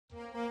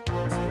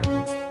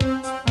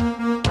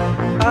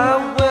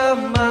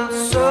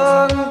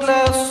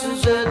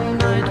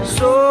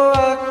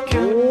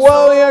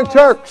Young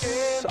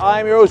Turks.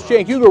 I'm your host,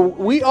 Cenk Uygur.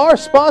 We are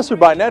sponsored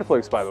by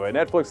Netflix, by the way.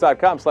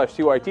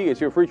 Netflix.com/TYT is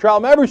your free trial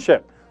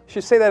membership. I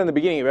should say that in the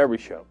beginning of every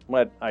show,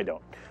 but I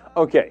don't.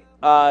 Okay,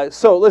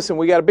 so listen,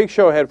 we got a big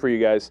show ahead for you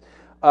guys.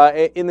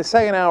 In the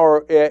second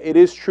hour, it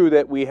is true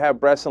that we have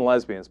breasts and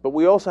lesbians, but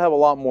we also have a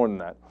lot more than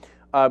that,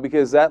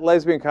 because that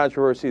lesbian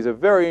controversy is a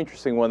very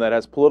interesting one that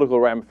has political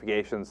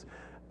ramifications,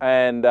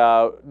 and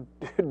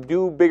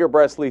do bigger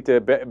breasts lead to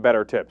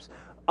better tips?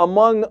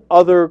 Among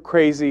other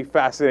crazy,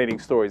 fascinating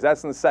stories.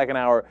 That's in the second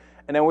hour.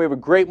 And then we have a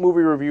great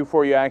movie review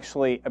for you,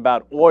 actually,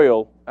 about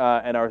oil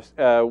and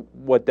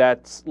what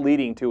that's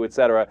leading to,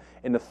 etc.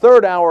 In the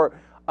third hour,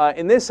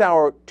 in this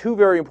hour, two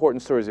very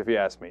important stories, if you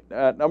ask me.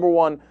 Number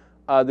one,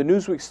 the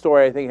Newsweek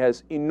story, I think,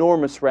 has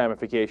enormous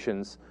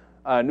ramifications.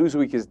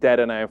 Newsweek is dead,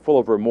 and I am full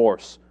of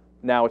remorse.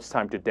 Now it's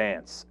time to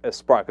dance, as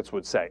Sprockets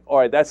would say. All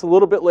right, that's a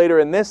little bit later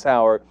in this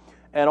hour.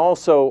 And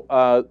also,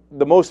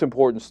 the most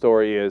important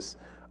story is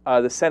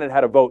the Senate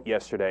had a vote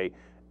yesterday,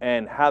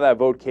 and how that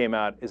vote came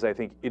out is, I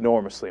think,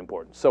 enormously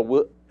important.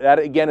 So that,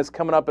 again, is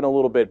coming up in a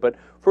little bit. But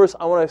first,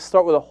 I want to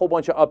start with a whole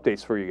bunch of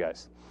updates for you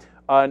guys.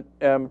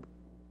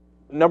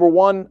 Number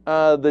one,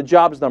 the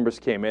jobs numbers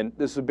came in.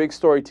 This is a big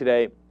story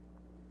today.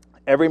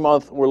 Every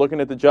month, we're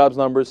looking at the jobs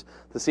numbers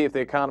to see if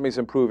the economy is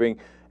improving.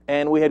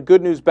 And we had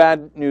good news,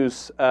 bad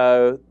news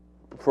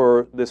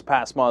for this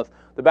past month.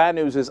 The bad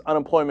news is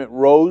unemployment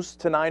rose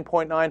to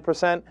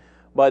 9.9%.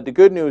 But the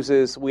good news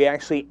is we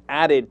actually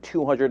added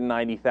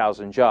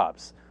 290,000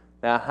 jobs.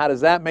 Now, how does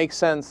that make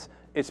sense?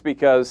 It's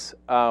because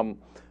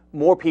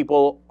more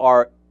people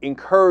are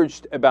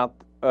encouraged about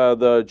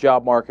the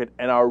job market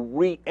and are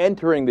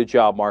re-entering the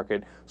job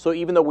market. So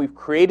even though we've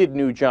created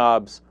new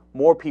jobs,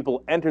 more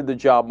people entered the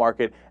job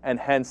market, and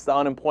hence the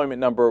unemployment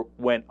number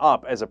went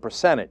up as a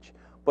percentage.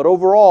 But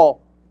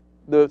overall,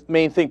 the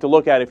main thing to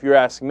look at, if you're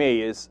asking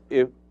me, is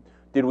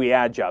did we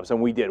add jobs?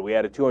 And we did. We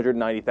added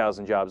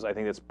 290,000 jobs. I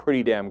think that's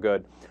pretty damn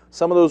good.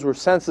 Some of those were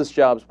census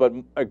jobs, but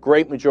a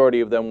great majority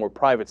of them were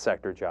private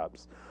sector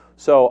jobs.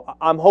 So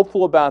I'm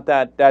hopeful about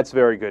that. That's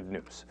very good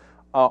news.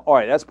 All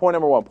right, that's point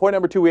number one. Point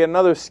number two, we had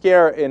another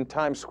scare in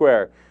Times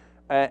Square,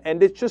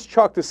 and it just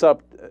chalked us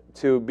up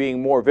to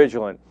being more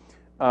vigilant.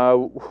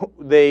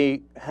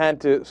 They had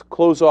to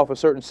close off a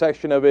certain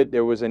section of it.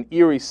 There was an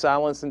eerie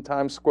silence in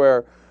Times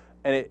Square,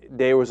 and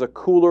there was a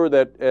cooler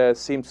that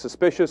seemed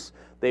suspicious.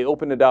 They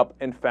opened it up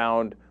and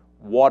found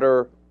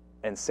water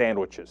and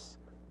sandwiches.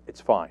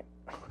 It's fine.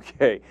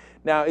 Okay.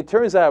 Now, it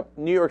turns out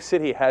New York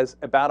City has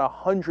about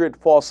 100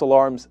 false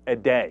alarms a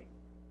day,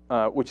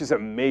 which is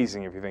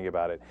amazing if you think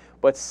about it.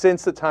 But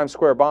since the Times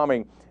Square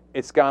bombing,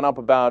 it's gone up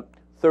about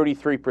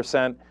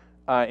 33%.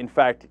 In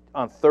fact,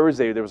 on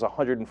Thursday, there was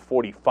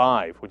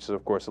 145, which is,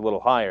 of course, a little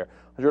higher,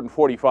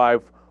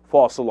 145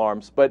 false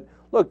alarms. But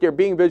look, they're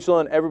being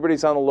vigilant.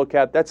 Everybody's on the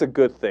lookout. That's a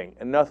good thing.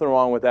 And nothing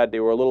wrong with that.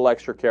 They were a little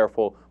extra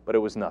careful, but it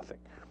was nothing.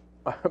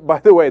 By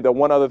the way, the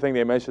one other thing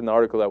they mentioned in the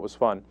article that was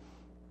fun,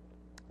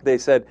 they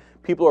said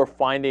people are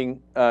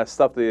finding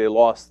stuff that they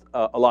lost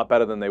a lot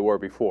better than they were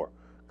before.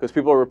 Because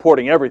people are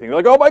reporting everything. They're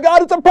like, oh, my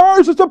God, it's a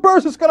purse. It's a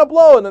purse. It's going to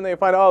blow. And then they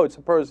find, oh, it's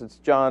a purse. It's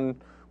John.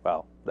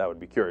 Well, that would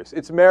be curious.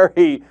 It's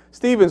Mary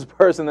Stevens'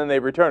 purse, and then they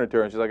return it to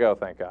her. And she's like, oh,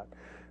 thank God.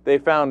 They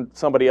found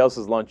somebody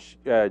else's lunch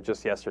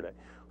just yesterday.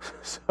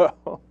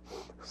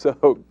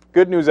 So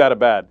good news out of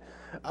bad.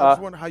 I was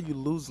wondering how you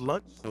lose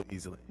lunch so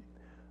easily.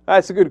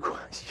 That's a good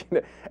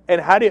question.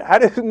 And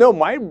no,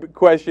 my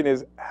question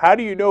is, how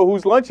do you know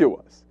whose lunch it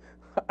was?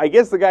 I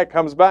guess the guy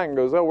comes back and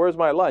goes, oh, where's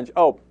my lunch?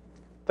 Oh,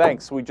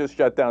 thanks. We just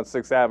shut down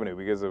 6th Avenue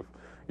because of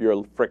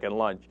your frickin'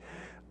 lunch.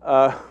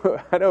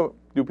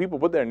 Do people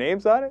put their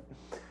names on it?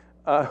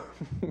 All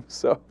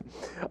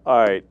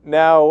right.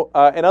 Now,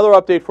 another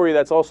update for you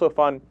that's also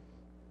fun.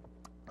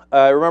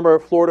 Remember,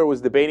 Florida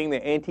was debating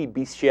the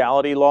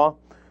anti-bestiality law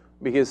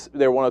because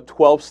they're one of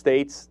 12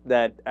 states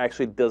that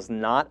actually does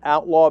not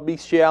outlaw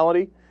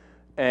bestiality.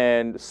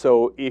 And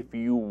so if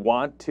you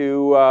want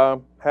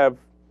to have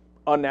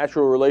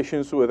unnatural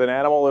relations with an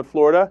animal in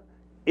Florida,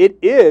 it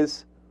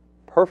is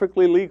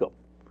perfectly legal.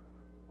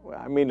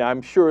 I mean,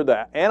 I'm sure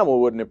the animal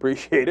wouldn't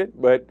appreciate it,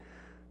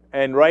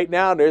 and right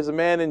now there's a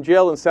man in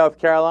jail in South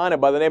Carolina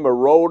by the name of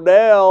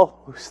Rodell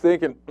who's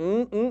thinking,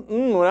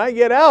 when I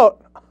get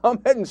out,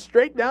 I'm heading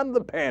straight down to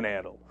the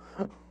Panhandle.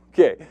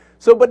 Okay,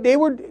 so but they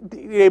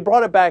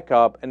brought it back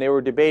up and they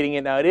were debating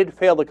it. Now it had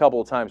failed a couple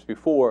of times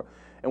before,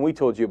 and we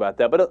told you about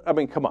that. But I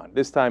mean, come on,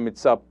 this time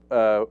it's up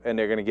and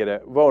they're going to get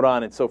a vote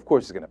on it, so of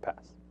course it's going to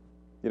pass.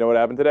 You know what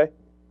happened today?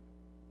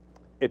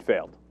 It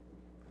failed.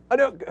 I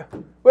don't.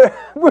 Wait.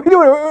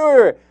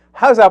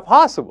 How's that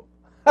possible?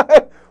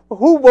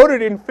 Who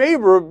voted in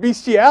favor of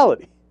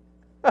bestiality?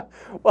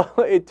 Well,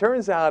 it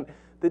turns out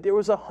that there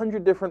was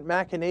 100 different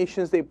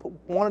machinations. They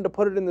wanted to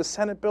put it in the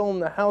Senate bill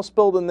and the House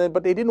bill,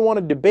 but they didn't want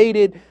to debate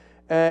it.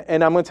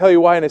 And I'm going to tell you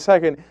why in a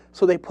second.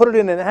 So they put it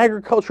in an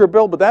agriculture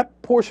bill, but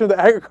that portion of the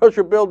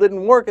agriculture bill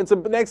didn't work. And so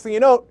the next thing you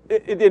know,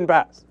 it didn't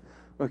pass.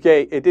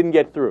 Okay, it didn't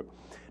get through.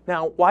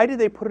 Now, why did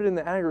they put it in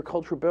the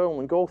agriculture bill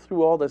and go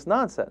through all this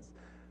nonsense?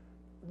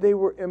 They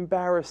were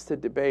embarrassed to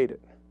debate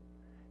it.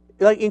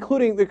 like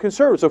including the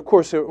conservatives, of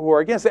course, who are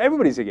against it.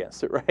 Everybody's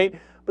against it, right?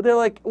 But they're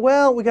like,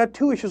 well, we got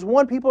two issues.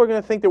 One, people are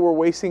going to think that we're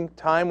wasting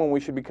time when we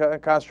should be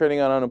concentrating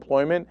on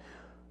unemployment.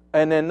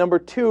 And then number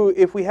two,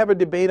 if we have a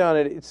debate on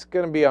it, it's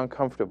going to be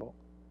uncomfortable.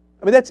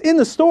 I mean, that's in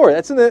the story.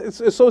 That's in the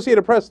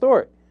Associated Press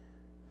story.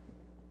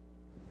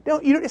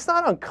 It's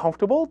not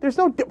uncomfortable. There's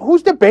no,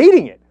 who's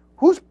debating it?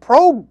 Who's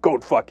pro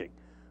goat fucking?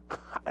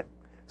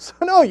 So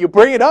no, you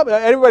bring it up.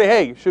 Everybody,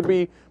 hey, should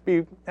we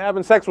be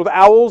having sex with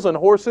owls and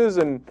horses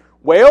and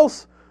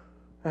whales?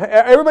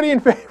 Everybody in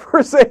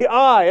favor say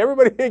aye.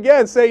 Everybody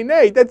against say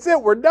nay. That's it.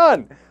 We're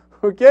done.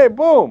 Okay,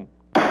 boom.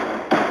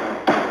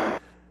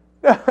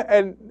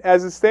 And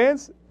as it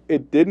stands,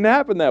 it didn't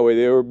happen that way.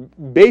 They were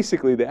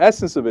basically, the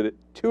essence of it,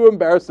 too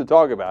embarrassed to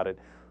talk about it.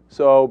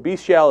 So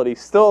bestiality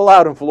still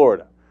allowed in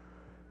Florida.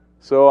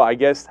 So I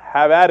guess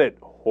have at it,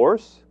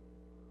 horse.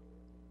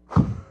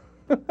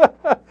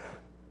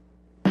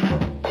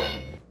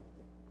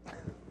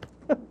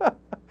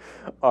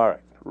 All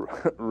right.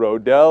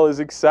 Rodell is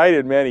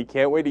excited, man. He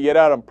can't wait to get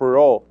out on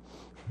parole.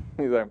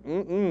 He's like,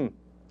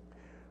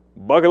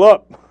 buckle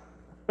up.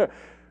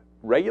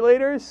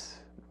 Regulators,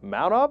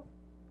 mount up?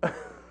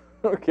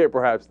 Okay,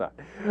 perhaps not.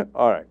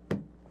 All right.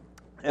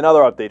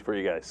 Another update for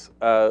you guys.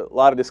 A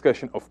lot of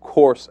discussion, of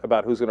course,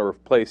 about who's going to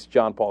replace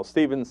John Paul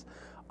Stevens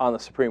on the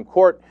Supreme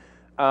Court.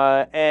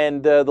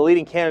 And the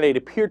leading candidate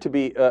appeared to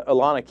be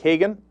Elana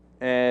Kagan.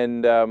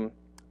 And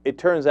it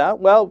turns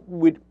out, well,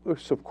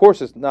 of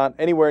course, it's not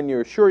anywhere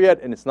near sure yet,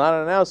 and it's not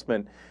an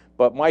announcement,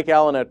 but Mike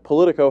Allen at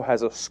Politico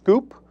has a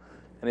scoop,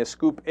 and his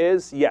scoop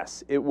is,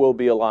 yes, it will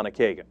be Elana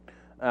Kagan.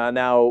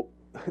 Now,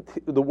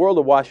 the world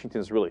of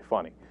Washington is really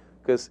funny,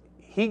 because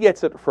he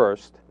gets it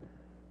first.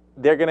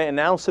 They're going to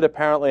announce it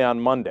apparently on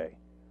Monday,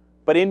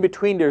 but in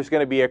between there's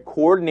going to be a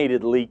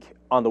coordinated leak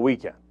on the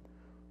weekend.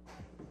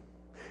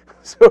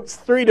 So it's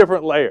 3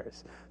 different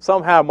layers.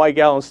 Somehow Mike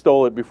Allen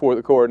stole it before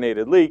the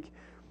coordinated leak.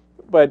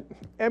 But,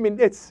 I mean,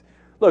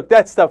 look,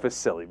 that stuff is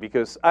silly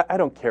because I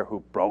don't care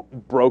who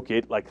broke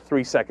it like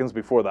 3 seconds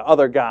before the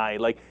other guy.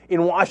 Like,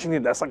 in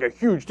Washington, that's like a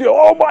huge deal.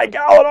 Oh, Mike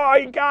Allen, oh,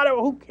 he got it.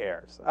 Who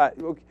cares?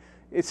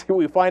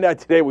 We find out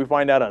today, we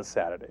find out on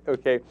Saturday,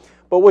 okay?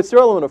 But what's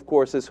relevant, of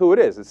course, is who it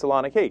is. It's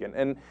Elana Kagan.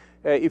 And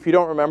if you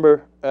don't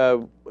remember,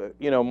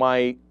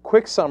 my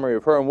quick summary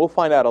of her, and we'll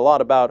find out a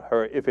lot about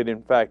her if it,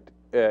 in fact,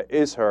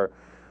 is her.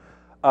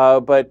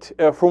 But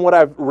from what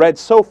I've read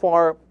so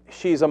far,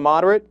 she's a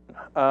moderate.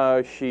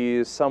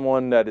 She's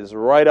someone that is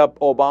right up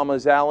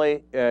Obama's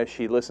alley.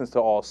 She listens to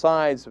all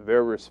sides,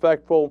 very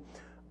respectful,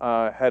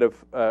 head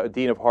of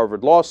dean of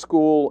Harvard Law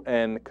School,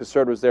 and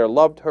conservatives there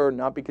loved her,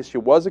 not because she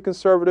was a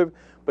conservative,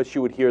 but she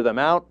would hear them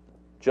out,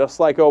 just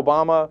like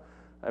Obama.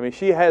 I mean,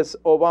 she has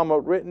Obama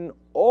written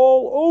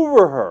all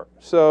over her.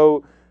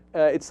 So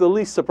it's the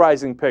least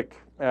surprising pick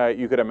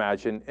you could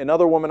imagine.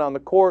 Another woman on the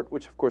court,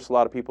 which of course a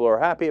lot of people are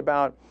happy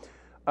about.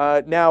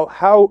 Now,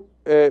 how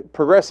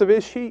progressive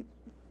is she?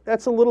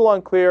 That's a little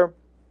unclear.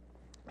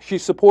 She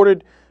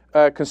supported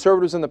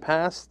conservatives in the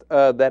past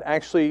that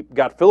actually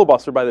got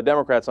filibustered by the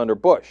Democrats under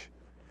Bush,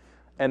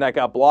 and that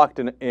got blocked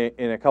in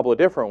a couple of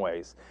different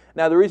ways.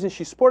 Now, the reason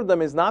she supported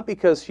them is not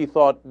because she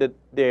thought that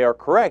they are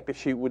correct.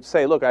 She would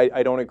say, look,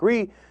 I don't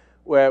agree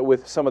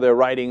with some of their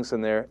writings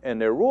and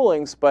their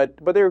rulings, but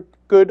they're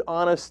good,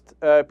 honest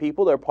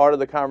people. They're part of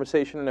the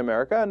conversation in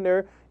America, and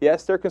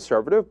they're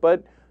conservative,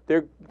 but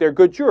they're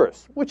good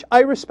jurists, which I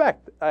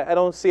respect. I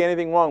don't see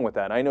anything wrong with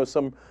that. I know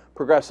some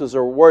progressives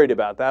are worried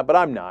about that, but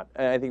I'm not.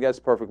 And I think that's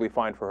perfectly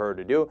fine for her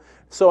to do.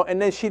 So,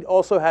 and then she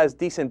also has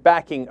decent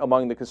backing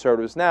among the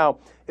conservatives. Now,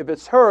 if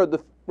it's her, the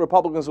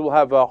Republicans will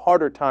have a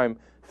harder time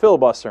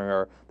filibustering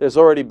her. There's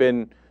already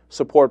been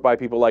support by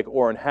people like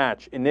Orrin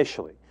Hatch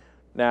initially.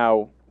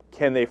 Now,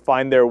 can they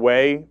find their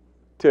way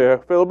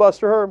to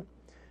filibuster her?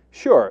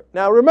 Sure.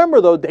 Now,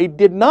 remember, though, they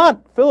did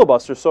not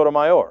filibuster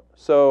Sotomayor.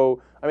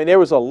 So, I mean, there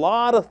was a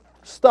lot of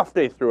stuff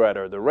they threw at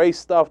her, the race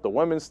stuff, the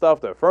women's stuff,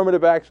 the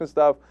affirmative action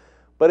stuff.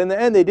 But in the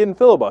end, they didn't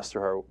filibuster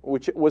her,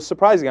 which was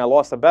surprising. I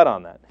lost a bet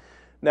on that.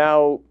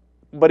 Now,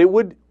 but it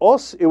would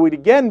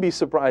again be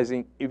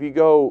surprising if you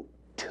go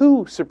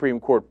 2 Supreme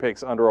Court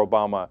picks under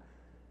Obama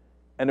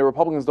and the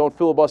Republicans don't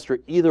filibuster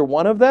either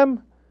one of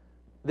them,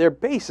 their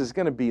base is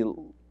going to be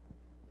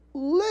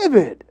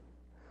livid.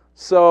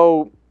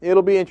 So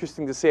it'll be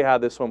interesting to see how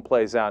this one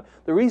plays out.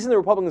 The reason the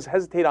Republicans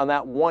hesitate on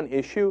that one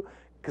issue,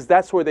 because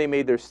that's where they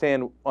made their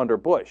stand under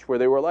Bush, where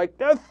they were like,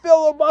 the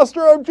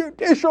filibuster of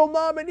judicial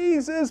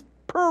nominees is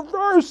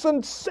perverse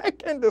and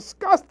sick and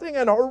disgusting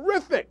and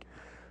horrific.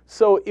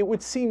 So it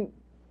would seem,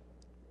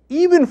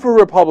 even for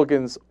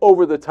Republicans,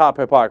 over-the-top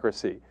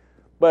hypocrisy.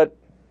 But,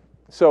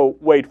 so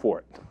wait for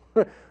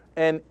it.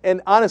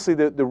 and honestly,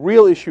 the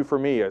real issue for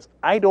me is,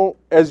 I don't,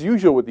 as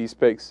usual with these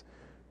picks,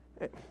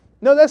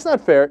 no, that's not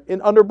fair.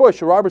 Under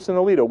Bush, Robertson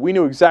and Alito, we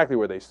knew exactly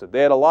where they stood.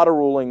 They had a lot of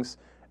rulings,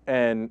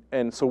 and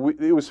so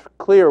it was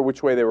clear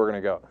which way they were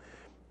going to go.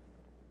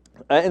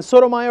 And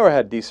Sotomayor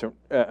had a decent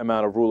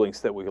amount of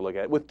rulings that we could look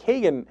at. With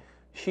Kagan,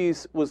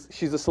 she's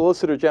a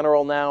Solicitor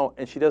General now,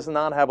 and she does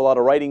not have a lot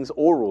of writings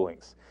or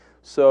rulings.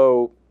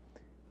 So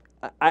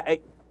I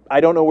I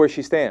don't know where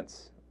she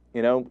stands.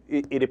 You know,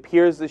 it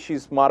appears that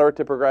she's moderate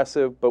to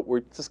progressive, but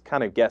we're just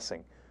kind of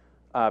guessing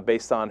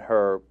based on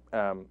her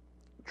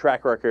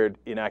track record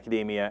in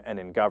academia and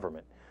in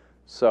government.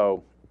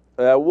 So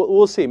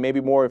we'll see.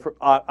 Maybe more.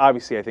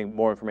 Obviously, I think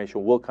more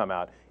information will come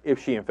out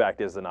if she, in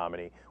fact, is the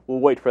nominee. We'll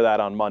wait for that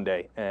on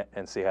Monday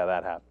and see how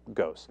that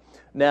goes.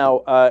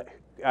 Now,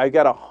 I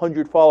got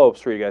 100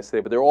 follow-ups for you guys today,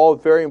 but they're all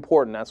very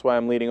important. That's why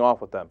I'm leading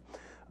off with them.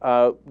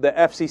 The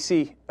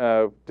FCC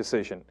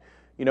decision.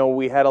 You know,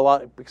 we had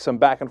some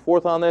back and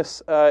forth on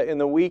this in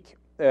the week.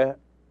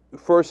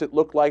 First, it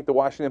looked like the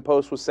Washington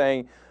Post was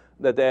saying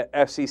that the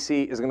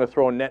FCC is going to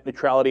throw net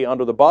neutrality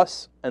under the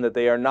bus and that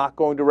they are not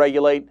going to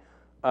regulate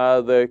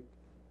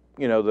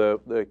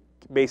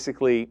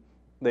basically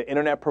the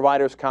internet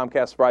providers,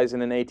 Comcast,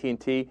 Verizon, and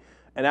AT&T,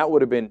 and that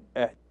would have been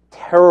a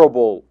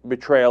terrible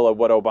betrayal of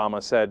what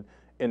Obama said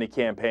in the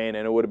campaign,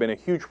 and it would have been a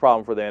huge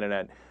problem for the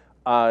internet.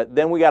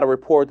 Then we got a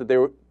report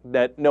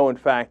that no, in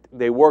fact,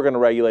 they were going to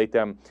regulate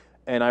them.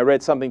 And I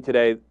read something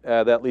today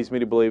that leads me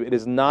to believe it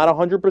is not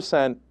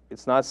 100%,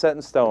 it's not set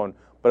in stone,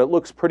 but it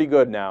looks pretty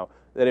good now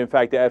that, in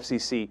fact, the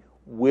FCC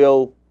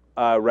will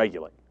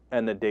regulate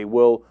and that they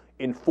will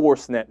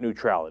enforce net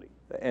neutrality.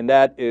 And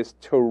that is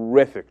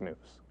terrific news.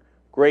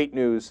 Great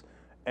news.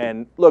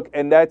 And look,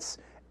 and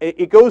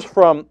it goes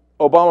from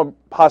Obama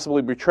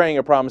possibly betraying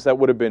a promise that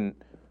would have been,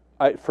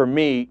 for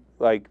me,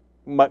 like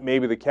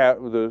maybe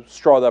the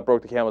straw that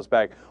broke the camel's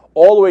back,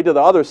 all the way to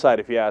the other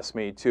side, if you ask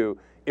me, to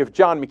if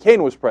John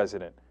McCain was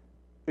president,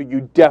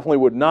 you definitely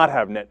would not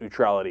have net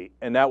neutrality,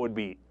 and that would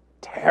be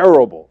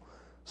terrible.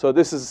 So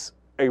this is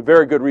a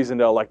very good reason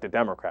to elect a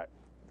Democrat.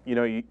 You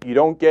know, you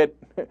don't get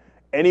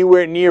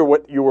anywhere near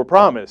what you were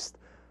promised,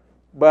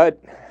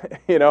 but,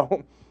 you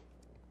know,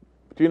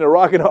 between a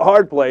rock and a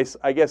hard place,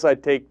 I guess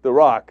I'd take the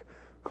rock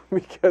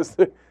because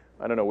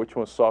I don't know which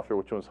one's softer,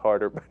 which one's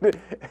harder. But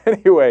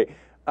anyway,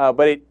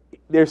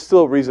 there's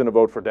still a reason to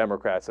vote for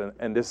Democrats,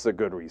 and this is a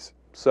good reason.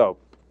 So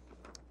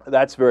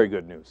that's very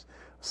good news.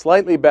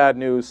 Slightly bad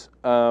news,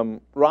 Rahm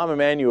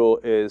Emanuel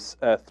is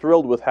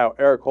thrilled with how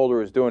Eric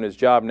Holder is doing his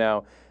job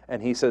now,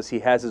 and he says he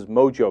has his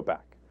mojo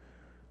back.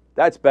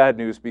 That's bad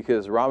news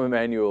because Rahm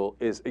Emanuel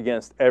is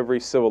against every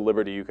civil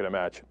liberty you can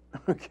imagine.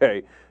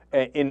 Okay,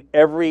 in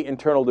every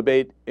internal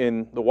debate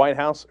in the White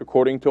House,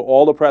 according to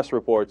all the press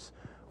reports,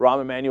 Rahm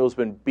Emanuel's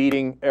been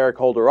beating Eric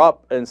Holder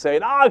up and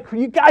saying,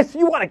 you guys,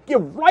 you want to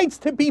give rights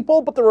to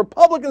people, but the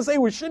Republicans say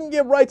we shouldn't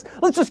give rights.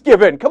 Let's just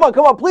give in. Come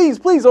on, please,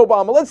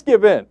 Obama, let's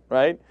give in,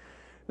 right?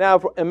 Now,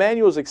 if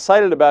Emanuel's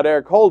excited about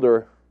Eric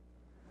Holder,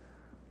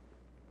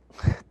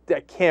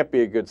 that can't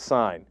be a good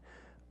sign.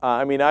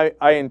 I mean,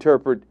 I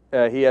interpret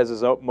he has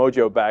his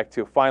mojo back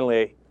to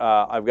finally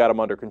I've got him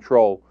under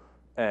control,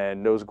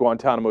 and those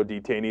Guantanamo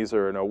detainees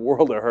are in a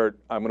world of hurt.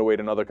 I'm going to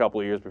wait another couple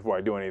of years before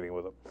I do anything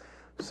with them.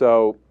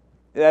 So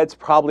that's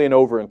probably an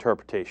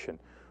overinterpretation,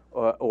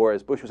 or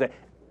as Bush would say,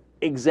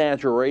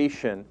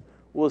 exaggeration.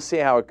 We'll see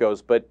how it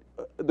goes. But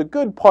the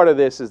good part of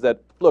this is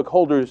that, look,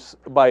 Holder's,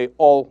 by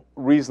all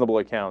reasonable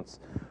accounts,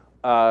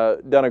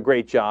 done a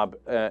great job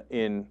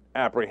in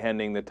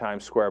apprehending the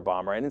Times Square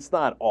bomber, and it's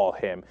not all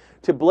him.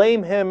 To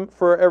blame him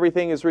for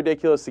everything is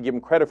ridiculous. To give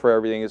him credit for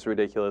everything is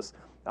ridiculous.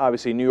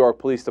 Obviously, New York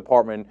Police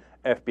Department,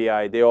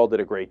 FBI, they all did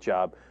a great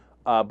job.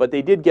 But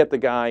they did get the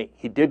guy.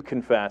 He did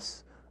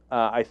confess.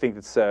 I think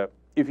it's,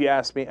 if you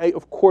ask me,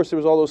 of course there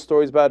was all those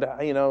stories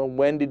about, you know,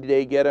 when did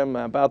they get him,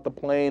 about the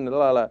plane,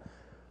 blah, blah.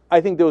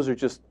 I think those are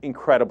just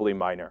incredibly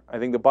minor. I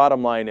think the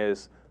bottom line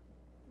is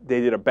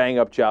they did a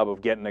bang-up job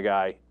of getting the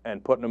guy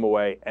and putting him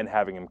away and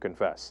having him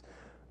confess.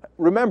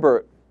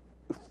 Remember,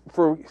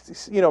 for,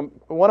 you know,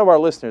 one of our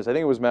listeners, I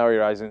think it was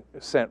Mallory Eisen,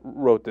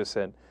 wrote this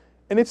in,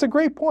 and it's a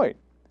great point.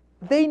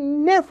 They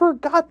never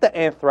got the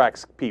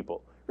anthrax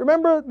people.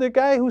 Remember the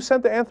guy who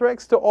sent the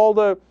anthrax to all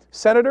the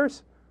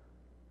senators?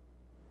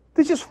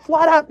 They just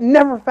flat out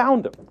never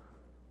found him.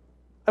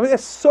 I mean,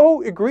 that's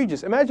so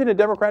egregious. Imagine a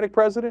Democratic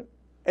president,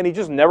 and he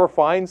just never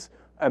finds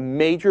a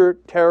major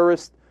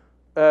terrorist,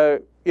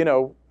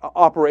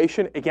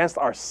 operation against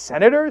our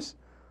senators.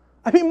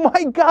 I mean,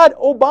 my God,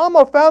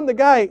 Obama found the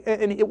guy,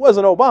 and it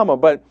wasn't Obama,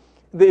 but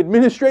the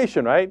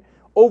administration, right?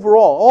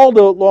 Overall, all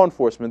the law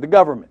enforcement, the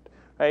government,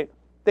 right?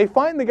 They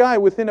find the guy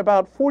within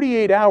about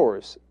 48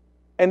 hours,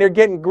 and they're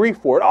getting grief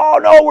for it. Oh,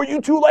 no, were you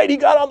too late? He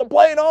got on the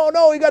plane. Oh,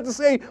 no, he got to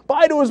say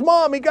bye to his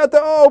mom. He got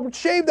to,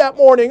 shave that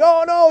morning.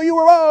 Oh, no, you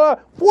were,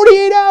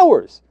 48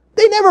 hours.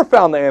 They never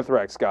found the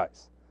anthrax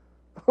guys.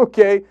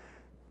 Okay?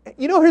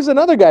 You know, here's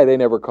another guy they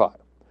never caught.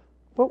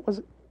 What was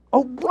it?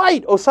 Oh,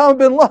 right, Osama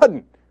bin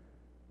Laden.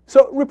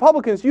 So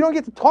Republicans, you don't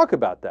get to talk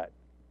about that.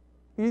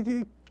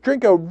 You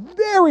drink a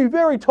very,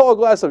 very tall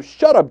glass of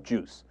shut-up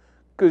juice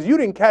because you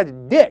didn't catch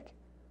dick.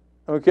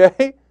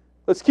 Okay?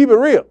 Let's keep it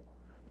real.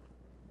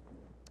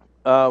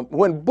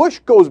 When Bush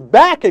goes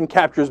back and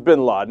captures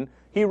bin Laden,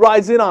 he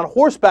rides in on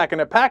horseback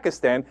into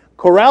Pakistan,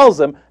 corrals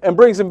him, and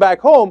brings him back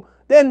home,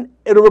 then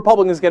the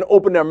Republicans can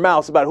open their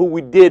mouths about who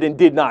we did and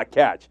did not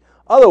catch.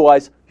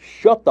 Otherwise,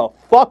 shut the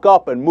fuck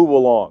up and move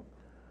along.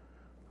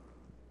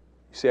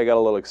 You see, I got a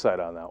little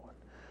excited on that one.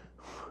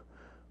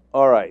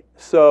 All right.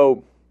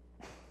 So,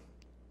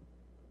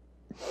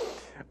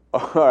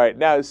 all right.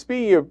 Now,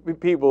 speaking of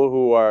people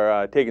who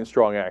are taking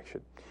strong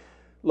action,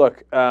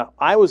 look,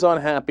 I was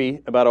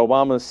unhappy about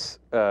Obama's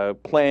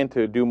plan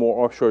to do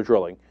more offshore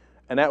drilling,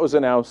 and that was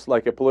announced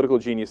like a political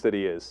genius that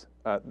he is.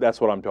 That's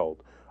what I'm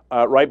told.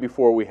 Right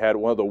before we had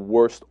one of the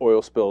worst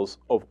oil spills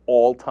of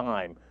all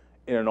time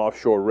in an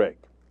offshore rig.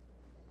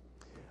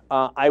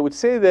 I would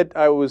say that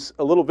I was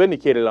a little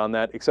vindicated on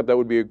that, except that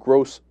would be a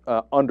gross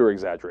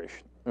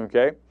under-exaggeration,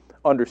 okay?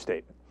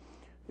 Understatement.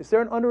 Is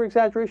there an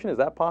under-exaggeration? Is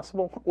that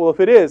possible? Well,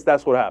 if it is,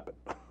 that's what happened,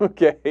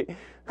 okay?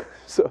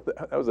 So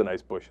that was a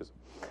nice Bushism.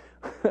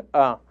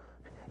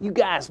 You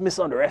guys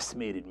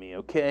misunderestimated me,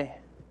 okay?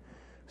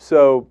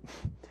 So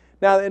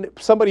now, and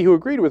somebody who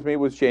agreed with me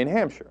was Jane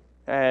Hampshire.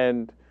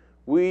 And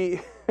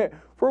we,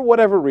 for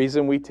whatever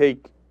reason, we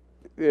take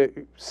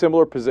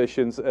similar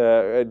positions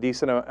a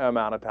decent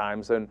amount of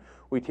times, and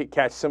we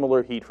catch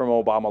similar heat from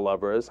Obama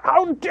lovers.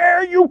 How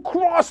dare you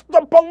cross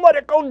the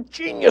political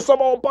genius of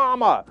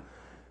Obama?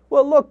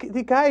 Well, look,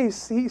 the guy,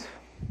 he's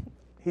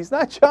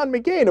not John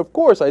McCain, of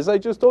course. As I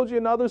just told you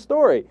another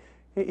story.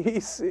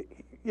 He's,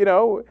 you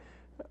know,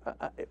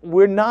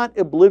 we're not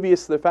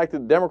oblivious to the fact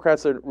that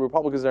Democrats and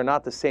Republicans are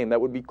not the same. That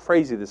would be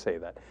crazy to say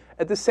that.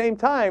 At the same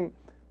time,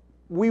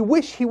 we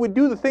wish he would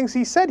do the things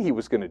he said he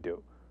was going to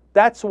do.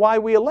 That's why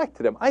we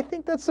elected him. I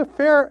think that's a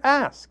fair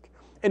ask.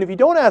 And if you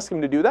don't ask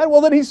him to do that, well,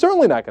 then he's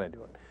certainly not going to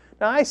do it.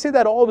 Now, I say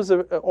that all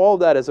of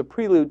that as a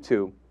prelude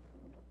to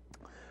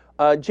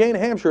Jane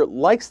Hampshire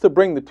likes to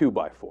bring the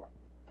 2x4,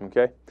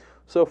 okay?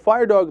 So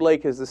Firedog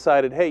Lake has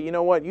decided, hey, you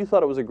know what? You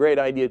thought it was a great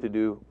idea to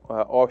do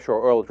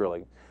offshore oil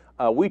drilling.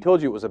 We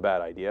told you it was a bad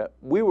idea.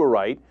 We were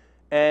right.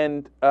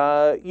 And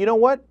you know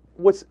what?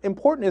 What's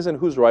important isn't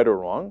who's right or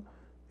wrong.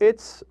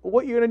 It's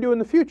what you're going to do in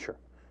the future.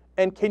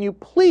 And can you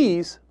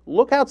please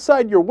look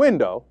outside your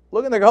window,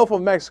 look in the Gulf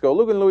of Mexico,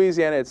 look in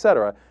Louisiana,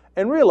 etc.,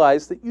 and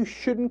realize that you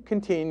shouldn't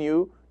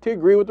continue to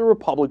agree with the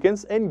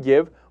Republicans and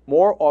give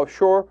more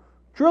offshore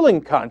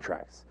drilling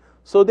contracts.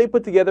 So they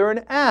put together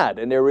an ad,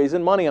 and they're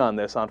raising money on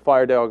this on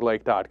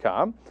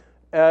firedoglake.com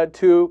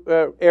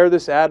to air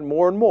this ad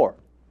more and more.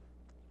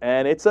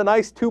 And it's a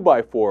nice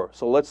 2x4,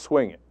 so let's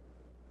swing it.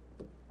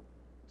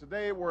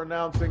 Today we're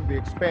announcing the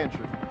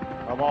expansion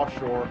of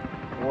offshore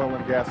oil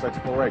and gas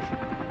exploration.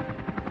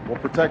 We'll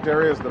protect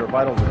areas that are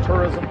vital to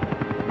tourism,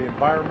 the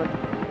environment,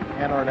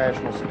 and our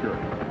national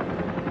security.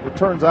 It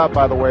turns out,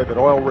 by the way, that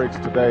oil rigs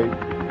today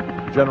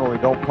generally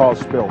don't cause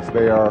spills.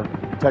 They are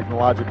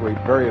technologically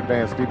very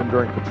advanced, even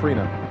during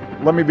Katrina.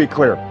 Let me be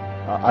clear.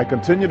 I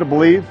continue to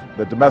believe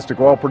that domestic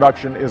oil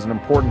production is an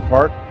important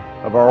part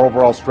of our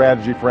overall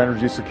strategy for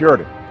energy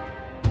security.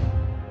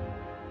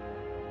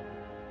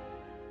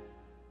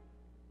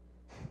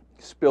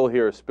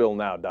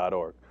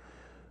 Spillhere.spillnow.org.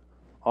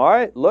 All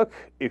right, look,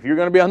 if you're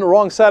going to be on the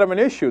wrong side of an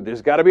issue,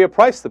 there's got to be a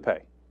price to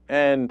pay.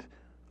 And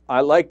I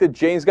like that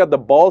Jane's got the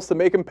balls to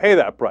make him pay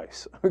that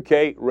price.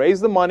 Okay, raise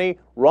the money,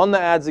 run the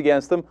ads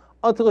against him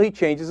until he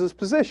changes his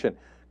position,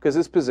 because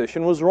his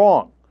position was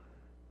wrong.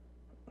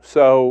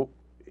 So,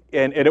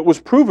 and it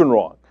was proven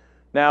wrong.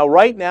 Now,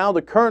 right now,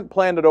 the current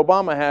plan that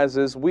Obama has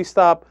is we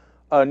stop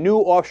new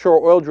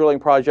offshore oil drilling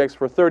projects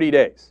for 30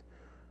 days.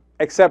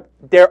 Except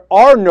there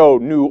are no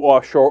new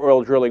offshore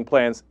oil drilling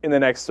plans in the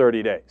next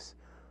 30 days.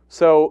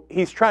 So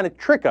he's trying to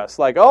trick us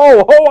like,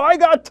 oh, I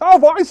got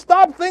tough. I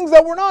stopped things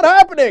that were not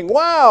happening.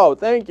 Wow,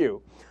 thank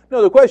you.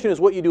 No, the question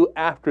is what you do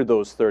after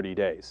those 30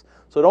 days.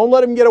 So don't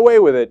let him get away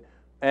with it.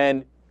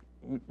 And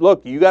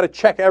look, you got to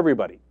check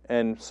everybody.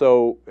 And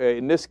so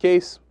in this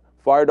case,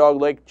 Firedog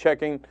Lake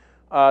checking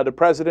the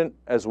president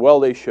as well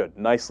they should.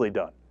 Nicely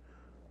done,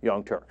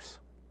 Young Turks.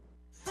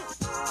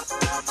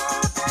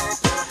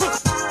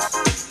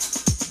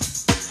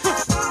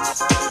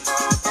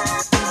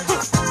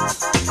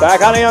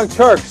 Back on the Young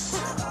Turks.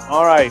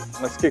 All right,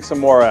 let's kick some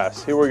more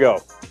ass. Here we go.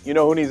 You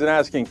know who needs an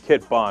asking?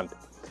 Kit Bond.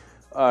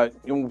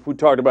 We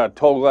talked about a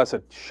tall glass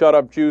of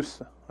shut-up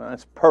juice.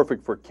 That's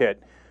perfect for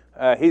Kit.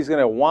 He's going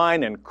to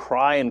whine and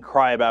cry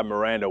about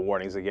Miranda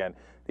warnings again.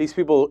 These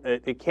people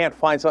they can't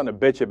find something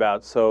to bitch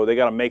about, so they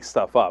got to make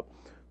stuff up.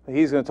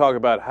 He's going to talk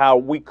about how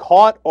we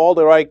caught all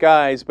the right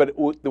guys, but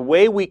the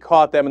way we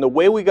caught them and the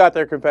way we got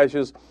their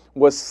confessions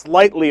was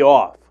slightly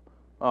off.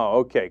 Oh,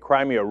 okay.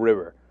 Cry me a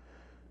river.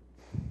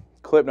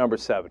 Clip number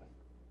 7. How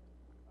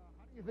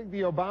do you think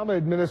the Obama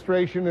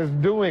administration is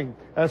doing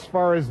as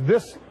far as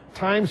this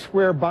Times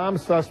Square bomb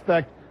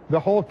suspect, the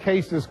whole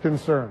case is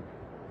concerned?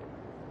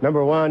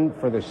 Number one,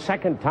 for the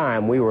second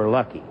time, we were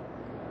lucky.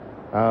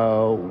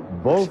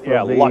 Both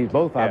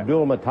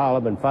Abdul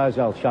Muttalib and Faz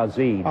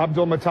al-Shazid.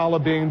 Abdul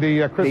Muttalib being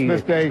the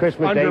Christmas Day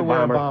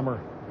underwear bomber.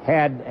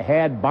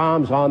 Had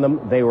bombs on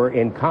them. They were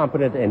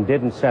incompetent and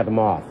didn't set them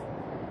off.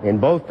 In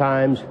both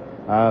times,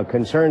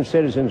 concerned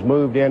citizens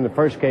moved in. The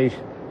first case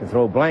to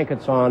throw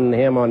blankets on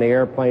him on the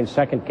airplane.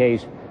 Second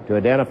case to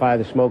identify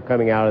the smoke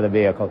coming out of the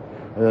vehicle.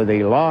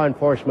 The law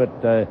enforcement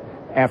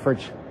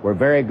efforts were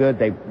very good.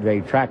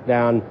 They tracked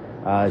down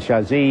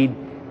Shazid,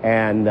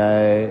 and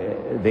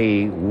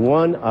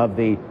one of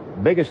the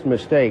biggest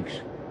mistakes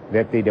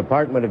that the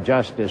Department of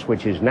Justice,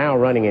 which is now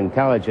running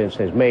intelligence,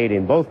 has made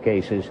in both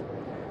cases.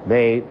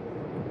 They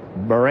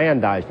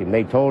Mirandized him.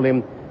 They told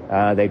him,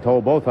 they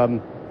told both of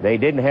them they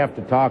didn't have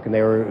to talk, and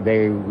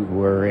they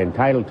were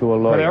entitled to a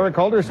lawyer. But Eric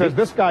Holder says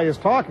this guy is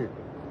talking.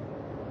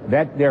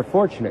 That they're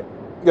fortunate,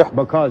 Yeah.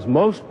 because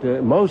most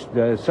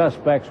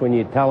suspects, when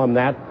you tell them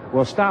that,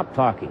 will stop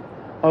talking.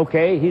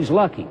 Okay, he's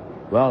lucky.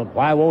 Well,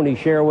 why won't he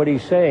share what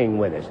he's saying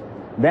with us?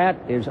 That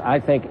is, I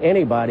think,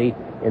 anybody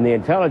in the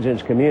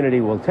intelligence community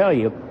will tell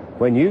you,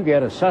 when you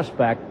get a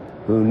suspect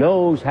who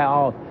knows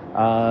how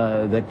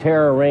the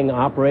terror ring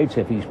operates,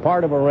 if he's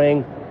part of a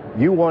ring,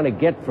 you want to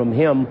get from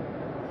him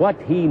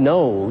what he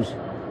knows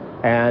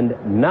and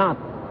not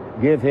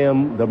give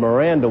him the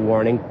Miranda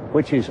warning,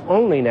 which is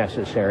only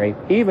necessary,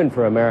 even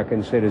for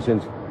American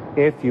citizens,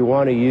 if you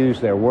want to use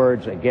their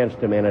words against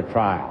them in a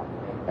trial.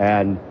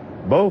 And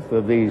both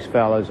of these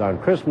fellas on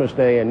Christmas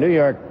Day in New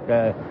York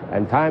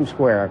and Times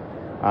Square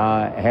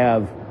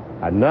have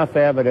enough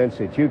evidence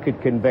that you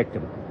could convict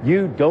them.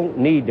 You don't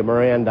need to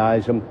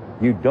Mirandize them.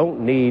 You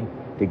don't need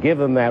to give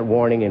them that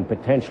warning and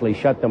potentially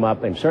shut them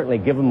up, and certainly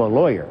give them a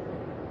lawyer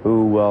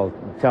who will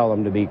tell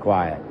them to be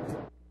quiet.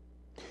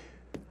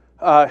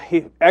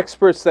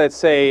 Experts that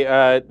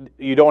say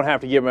you don't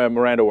have to give them a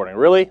Miranda warning.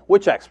 Really?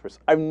 Which experts?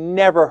 I've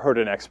never heard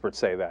an expert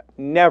say that.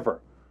 Never.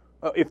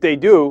 If they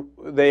do,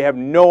 they have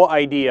no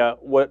idea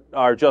what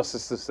our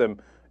justice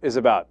system is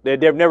about.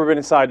 They've never been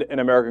inside an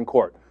American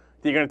court.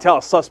 You're going to tell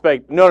a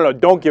suspect, no,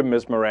 don't give him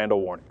his Miranda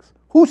warnings.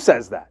 Who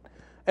says that?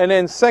 And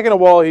then second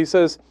of all, he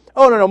says,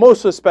 oh, no,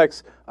 most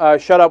suspects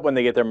shut up when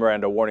they get their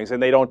Miranda warnings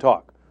and they don't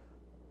talk.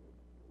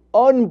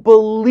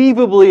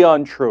 Unbelievably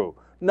untrue.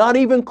 Not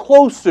even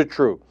close to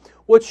true.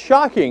 What's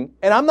shocking,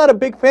 and I'm not a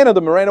big fan of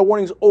the Miranda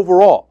warnings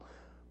overall,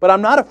 but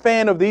I'm not a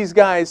fan of these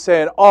guys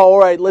saying, oh, all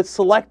right, let's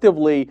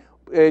selectively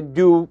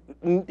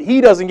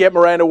he doesn't get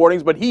Miranda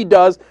warnings, but he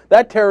does.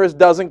 That terrorist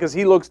doesn't because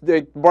he looks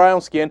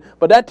brown skin,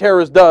 but that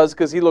terrorist does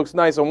because he looks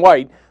nice and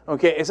white.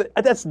 Okay,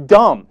 that's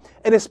dumb.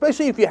 And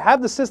especially if you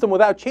have the system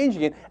without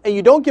changing it and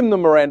you don't give them the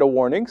Miranda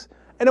warnings,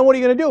 and then what are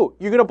you going to do?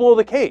 You're going to blow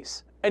the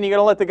case and you're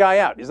going to let the guy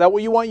out. Is that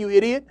what you want, you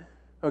idiot?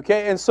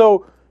 Okay, and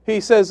so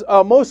he says,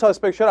 most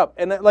suspects shut up.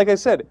 And like I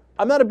said,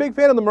 I'm not a big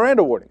fan of the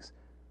Miranda warnings,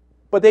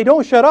 but they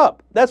don't shut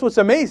up. That's what's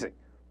amazing.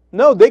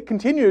 No, they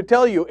continue to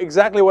tell you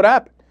exactly what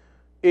happened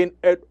in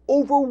an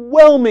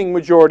overwhelming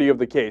majority of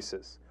the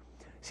cases.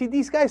 See,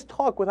 these guys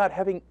talk without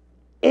having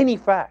any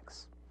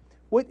facts.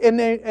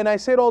 And I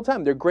say it all the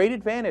time, their great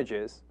advantage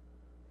is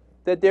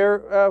that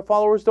their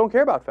followers don't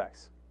care about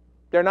facts.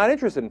 They're not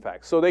interested in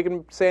facts, so they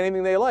can say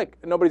anything they like,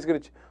 and nobody's going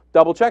to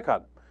double check on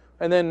them.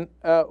 And then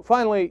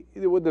finally,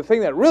 the thing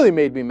that really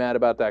made me mad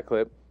about that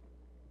clip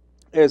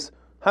is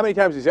how many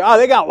times you say, oh,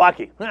 they got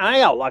lucky. They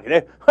got lucky.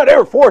 They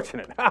were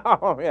fortunate.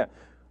 Oh, yeah.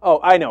 Oh,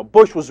 I know.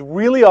 Bush was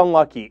really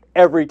unlucky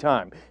every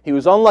time. He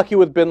was unlucky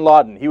with bin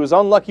Laden. He was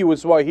unlucky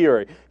with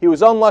Zawahiri. He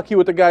was unlucky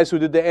with the guys who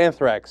did the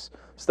anthrax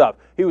stuff.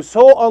 He was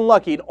so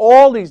unlucky in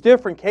all these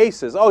different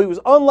cases. Oh, he was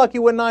unlucky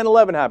when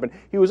 9/11 happened.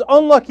 He was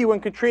unlucky when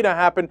Katrina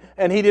happened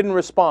and he didn't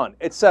respond,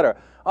 etc.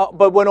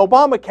 But when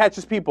Obama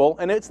catches people,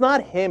 and it's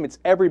not him, it's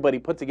everybody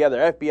put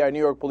together, FBI, New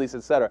York police,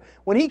 etc.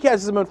 When he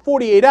catches them in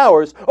 48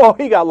 hours, oh,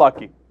 he got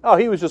lucky. Oh,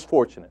 he was just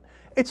fortunate.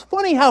 It's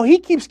funny how he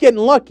keeps getting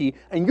lucky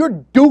and your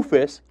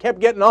doofus kept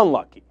getting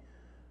unlucky.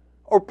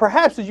 Or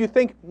perhaps did you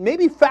think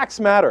maybe facts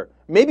matter?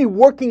 Maybe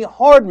working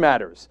hard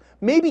matters.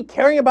 Maybe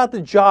caring about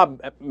the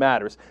job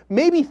matters.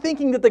 Maybe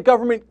thinking that the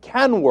government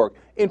can work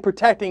in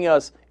protecting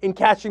us, in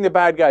catching the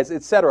bad guys,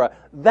 etc.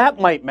 That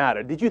might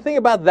matter. Did you think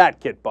about that,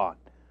 Kit Bond?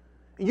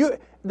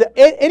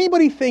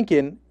 Anybody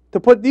thinking to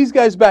put these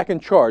guys back in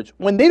charge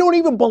when they don't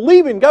even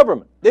believe in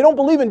government, they don't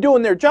believe in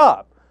doing their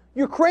job,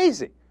 you're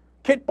crazy.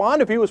 Kit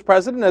Bond, if he was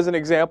president, as an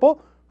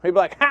example, he'd be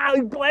like,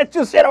 let's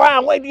just sit around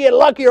and wait to get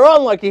lucky or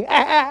unlucky.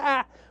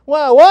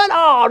 Well, what?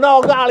 Oh,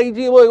 no, golly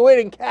gee, we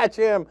didn't catch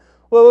him.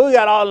 Well, we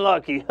got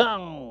unlucky.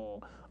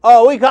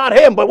 Oh, we caught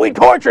him, but we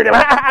tortured him.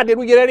 Did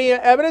we get any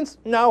evidence?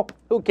 No.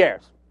 Who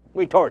cares?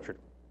 We tortured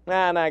him.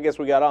 And I guess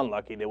we got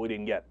unlucky that we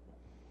didn't get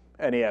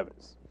any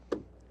evidence.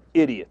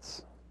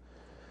 Idiots.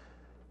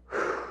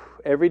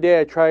 Every day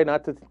I try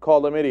not to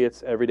call them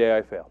idiots. Every day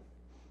I fail.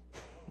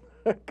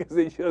 Because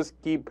they just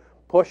keep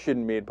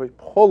pushing me and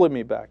pulling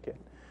me back in.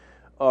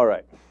 All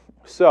right.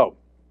 So,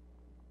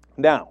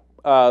 now,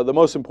 the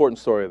most important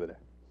story of the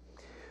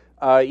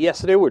day.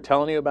 Yesterday, we were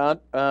telling you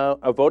about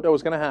a vote that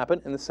was going to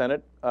happen in the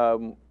Senate.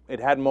 It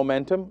had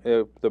momentum.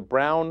 The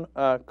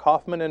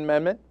Brown-Kaufman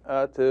amendment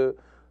to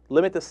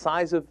limit the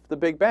size of the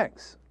big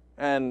banks.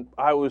 And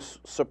I was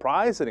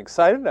surprised and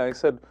excited. And I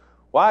said,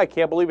 wow, I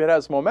can't believe it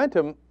has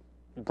momentum.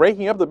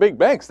 Breaking up the big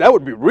banks, that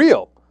would be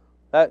real.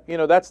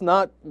 That's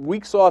not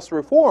weak sauce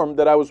reform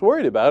that I was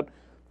worried about.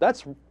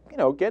 That's,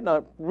 getting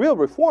a real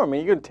reform. I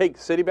mean, you're going to take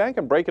Citibank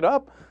and break it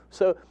up.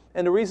 So,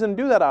 and the reason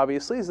to do that,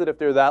 obviously, is that if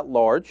they're that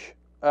large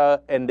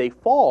and they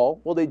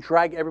fall, well, they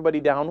drag everybody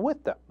down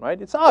with them,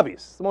 right? It's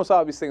obvious. It's the most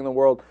obvious thing in the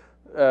world.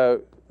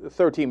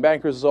 13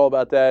 Bankers is all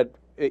about that.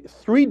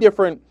 3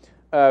 different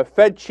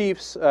Fed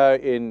chiefs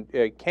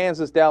in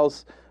Kansas,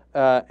 Dallas,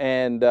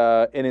 and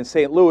in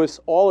St. Louis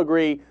all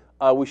agree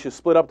we should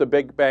split up the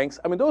big banks.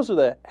 I mean, those are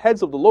the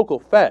heads of the local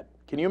Fed.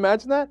 Can you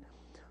imagine that?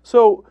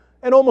 So,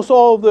 and almost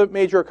all of the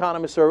major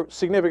economists are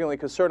significantly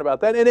concerned about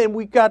that. And then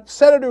we got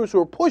senators who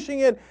are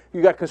pushing it.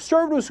 You got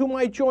conservatives who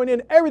might join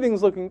in.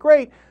 Everything's looking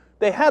great.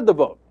 They had the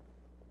vote.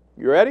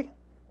 You ready?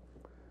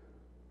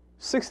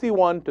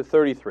 61 to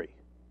 33.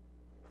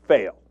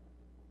 Fail.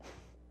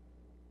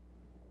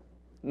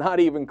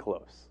 Not even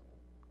close.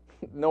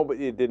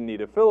 Nobody, it didn't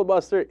need a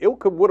filibuster. It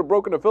would have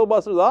broken a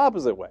filibuster the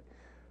opposite way.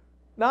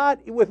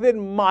 Not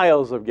within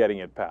miles of getting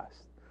it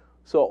passed.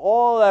 So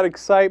all that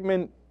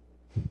excitement,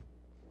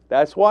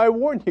 that's why I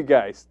warn you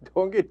guys.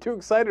 Don't get too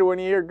excited when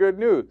you hear good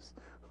news,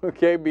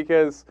 okay?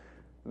 Because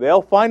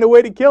they'll find a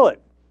way to kill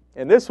it.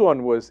 And this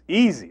one was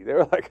easy. They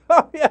were like,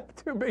 oh yeah,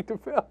 too big to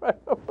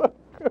fail.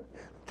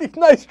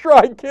 Nice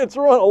try, kids,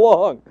 run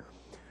along.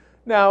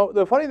 Now,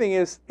 the funny thing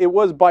is, it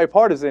was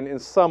bipartisan in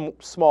some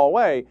small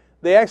way.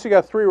 They actually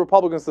got 3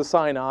 Republicans to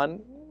sign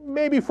on,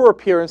 maybe for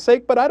appearance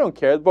sake, but I don't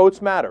care.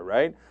 Votes matter,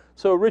 right?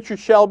 So Richard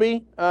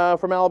Shelby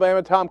from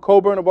Alabama, Tom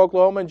Coburn of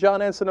Oklahoma, and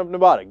John Ensign of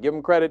Nevada. Give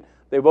them credit.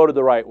 They voted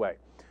the right way.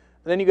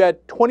 And then you got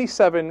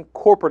 27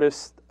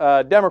 corporatist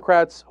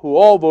Democrats who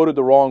all voted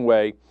the wrong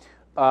way.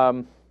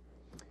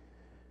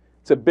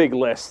 It's a big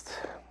list.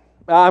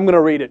 I'm going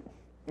to read it,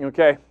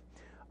 okay?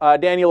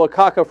 Daniel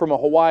Akaka from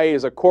Hawaii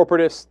is a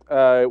corporatist,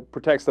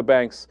 protects the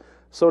banks.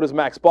 So does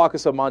Max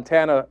Baucus of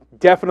Montana,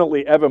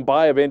 definitely Evan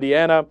Bayh of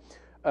Indiana.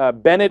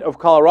 Bennett of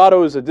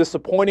Colorado is a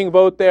disappointing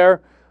vote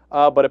there,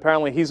 but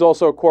apparently he's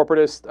also a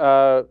corporatist.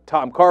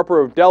 Tom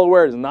Carper of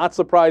Delaware is not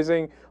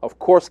surprising. Of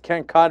course,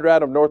 Ken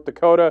Conrad of North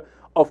Dakota.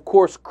 Of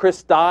course,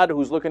 Chris Dodd,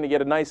 who's looking to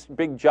get a nice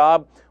big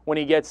job when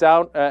he gets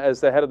out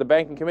as the head of the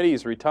banking committee.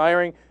 He's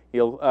retiring.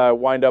 He'll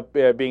wind up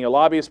being a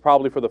lobbyist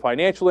probably for the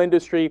financial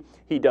industry.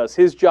 He does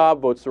his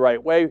job, votes the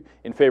right way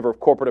in favor of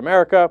corporate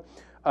America.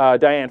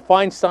 Dianne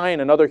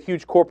Feinstein, another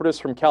huge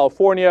corporatist from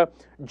California.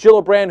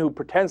 Gillibrand, who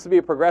pretends to be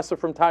a progressive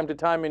from time to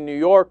time in New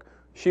York.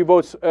 She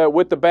votes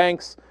with the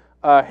banks.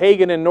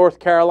 Hagan in North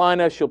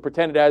Carolina, she'll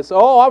pretend it as,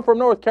 oh, I'm from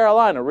North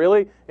Carolina.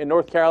 Really? In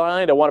North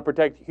Carolina, they want to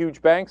protect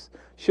huge banks?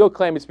 She'll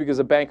claim it's because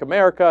of Bank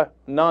America.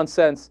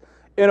 Nonsense.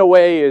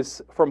 Inouye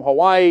is from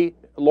Hawaii,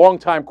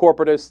 longtime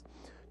corporatist.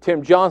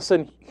 Tim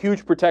Johnson,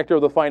 huge protector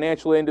of the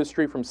financial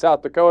industry from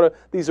South Dakota.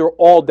 These are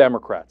all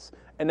Democrats.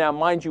 And now,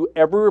 mind you,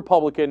 every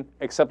Republican,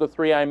 except the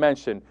 3 I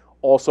mentioned,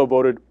 also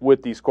voted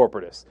with these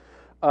corporatists.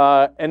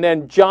 And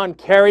then John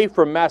Kerry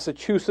from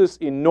Massachusetts,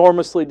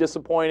 enormously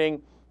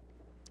disappointing.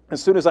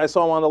 As soon as I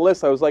saw him on the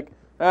list, I was like,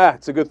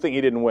 it's a good thing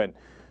he didn't win.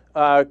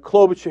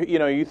 Klobuchar, you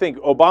know, you think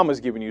Obama's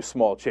giving you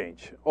small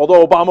change.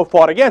 Although Obama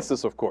fought against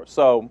this, of course.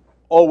 So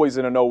always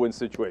in a no-win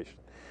situation.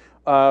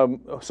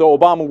 So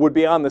Obama would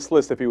be on this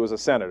list if he was a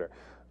senator.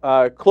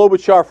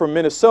 Klobuchar from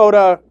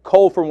Minnesota,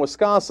 Cole from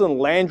Wisconsin,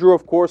 Landrieu,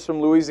 of course, from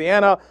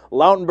Louisiana,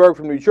 Lautenberg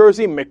from New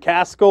Jersey,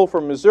 McCaskill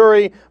from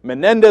Missouri,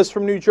 Menendez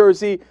from New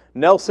Jersey,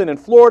 Nelson in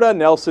Florida,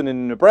 Nelson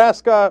in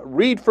Nebraska,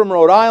 Reed from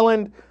Rhode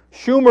Island,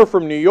 Schumer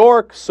from New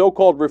York,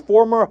 so-called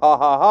reformer, ha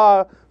ha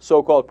ha,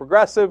 so-called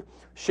progressive,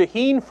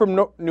 Shaheen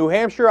from New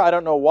Hampshire, I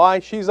don't know why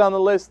she's on the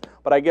list,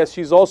 but I guess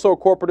she's also a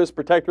corporatist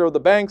protector of the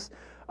banks.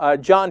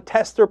 John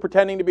Tester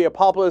pretending to be a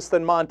populist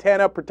in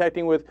Montana,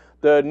 protecting with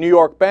the New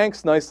York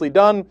banks, nicely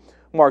done.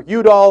 Mark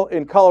Udall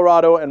in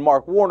Colorado and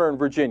Mark Warner in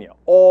Virginia,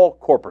 all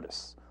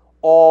corporatists,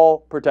 all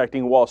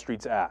protecting Wall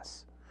Street's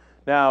ass.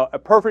 Now, a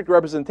perfect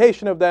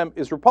representation of them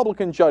is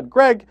Republican Judd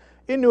Gregg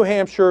in New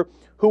Hampshire,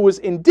 who was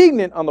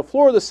indignant on the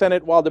floor of the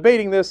Senate while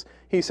debating this.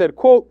 He said,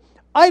 quote,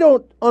 I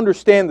don't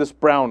understand this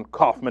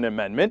Brown-Kaufman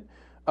amendment.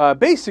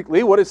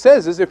 Basically, what it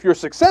says is if you're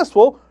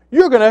successful,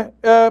 you're going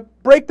to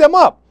break them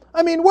up.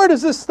 I mean, where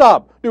does this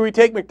stop? Do we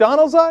take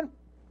McDonald's on?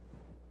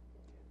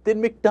 Did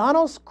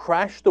McDonald's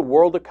crash the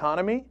world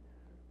economy?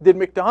 Did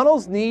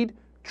McDonald's need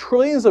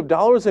trillions of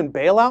dollars in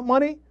bailout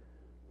money?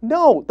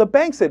 No, the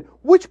bank said,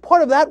 which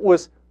part of that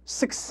was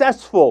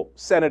successful,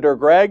 Senator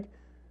Gregg?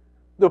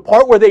 The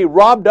part where they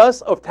robbed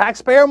us of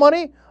taxpayer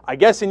money? I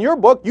guess in your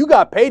book, you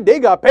got paid, they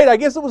got paid. I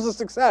guess it was a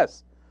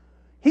success.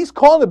 He's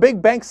calling the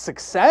big banks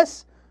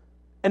success?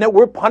 And that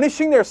we're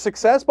punishing their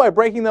success by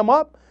breaking them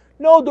up?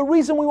 No, the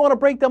reason we want to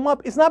break them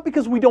up is not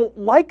because we don't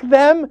like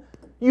them,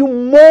 you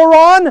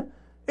moron.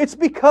 It's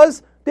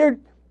because they're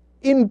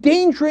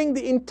endangering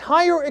the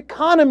entire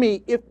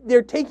economy. If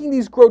they're taking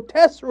these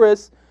grotesque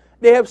risks,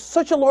 they have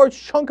such a large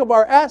chunk of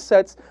our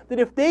assets that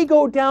if they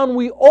go down,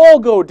 we all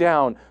go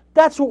down.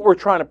 That's what we're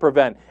trying to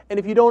prevent. And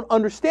if you don't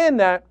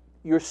understand that,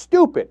 you're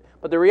stupid.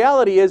 But the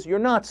reality is you're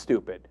not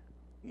stupid.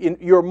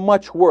 You're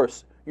much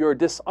worse. You're a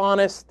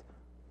dishonest,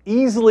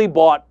 easily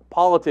bought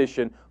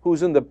politician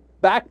who's in the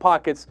back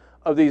pockets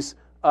of these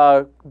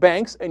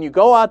banks, and you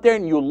go out there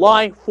and you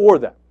lie for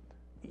them.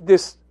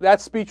 That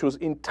speech was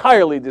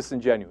entirely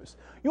disingenuous.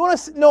 You want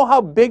to know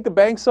how big the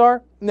banks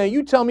are? Now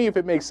you tell me if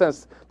it makes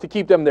sense to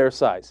keep them their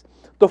size.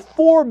 The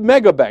 4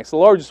 mega banks, the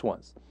largest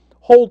ones,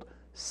 hold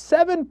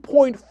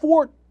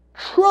 $7.4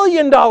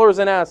 trillion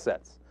in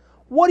assets.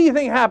 What do you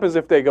think happens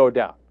if they go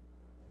down?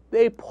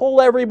 They pull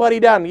everybody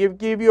down.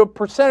 Give you a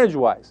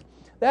percentage-wise.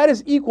 That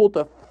is equal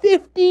to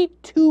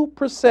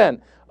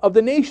 52% of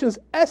the nation's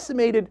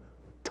estimated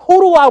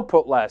total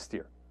output last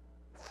year.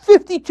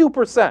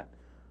 52%.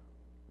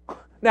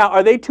 Now,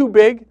 are they too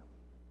big?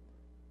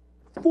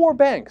 4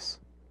 banks.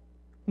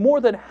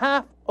 More than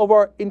half of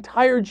our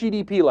entire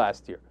GDP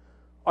last year.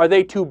 Are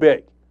they too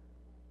big?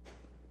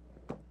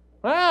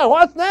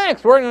 What's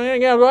next? We're going to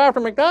go after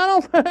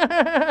McDonald's? Did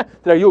I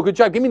do a good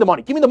job? Give me the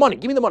money. Give me the money.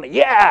 Give me the money.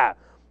 Yeah.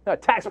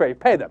 Taxpayers,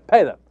 pay them.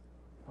 Pay them.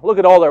 Look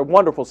at all their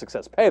wonderful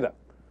success. Pay them.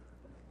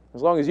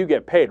 As long as you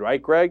get paid,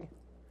 right, Greg?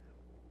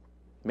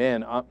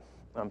 Man,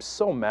 I'm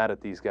so mad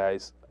at these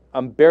guys.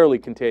 I'm barely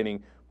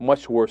containing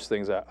much worse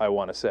things I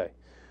want to say.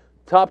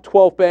 Top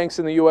 12 banks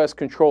in the U.S.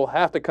 control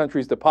half the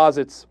country's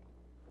deposits.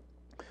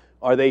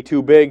 Are they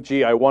too big?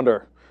 Gee, I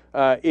wonder.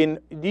 Do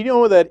you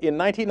know that in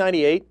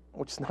 1998,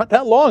 which is not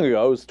that long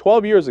ago, it was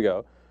 12 years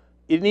ago,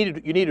 you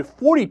needed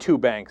 42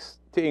 banks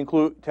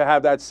to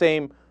have that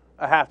same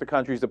half the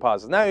country's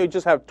deposits. Now you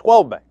just have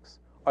 12 banks.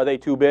 Are they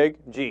too big?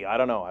 Gee, I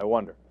don't know. I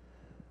wonder.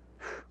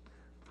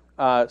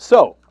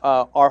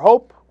 Our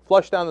hope,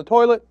 flush down the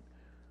toilet,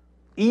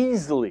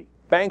 easily.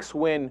 Banks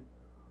win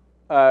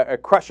a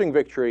crushing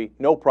victory,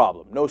 no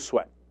problem, no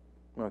sweat.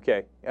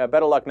 Okay,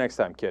 better luck next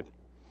time, kid.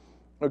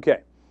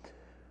 Okay.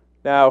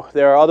 Now,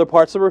 there are other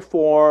parts of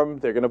reform.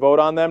 They're going to vote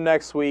on them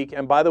next week.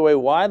 And by the way,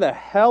 why the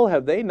hell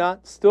have they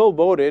not still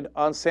voted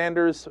on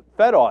Sanders'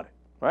 Fed audit,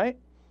 right?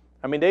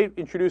 I mean, they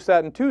introduced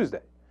that on Tuesday.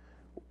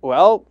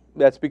 Well,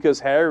 that's because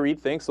Harry Reid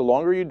thinks the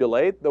longer you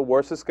delay it, the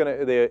worse it's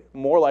the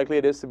more likely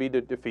it is to be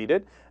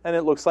defeated. And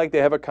it looks like they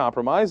have a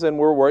compromise, and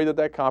we're worried that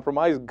that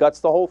compromise guts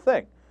the whole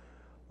thing.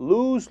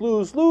 Lose,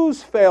 lose,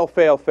 lose, fail,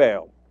 fail,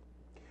 fail.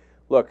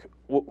 Look,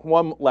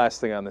 one last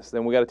thing on this,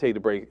 then we got to take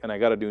the break, and I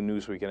got to do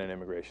Newsweek and an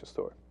immigration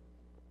story.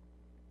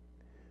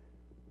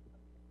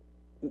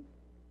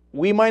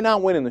 We might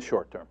not win in the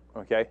short term,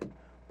 okay?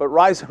 But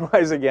rise and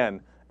rise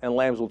again, and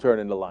lambs will turn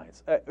into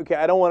lions. Okay,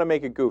 I don't want to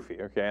make it goofy,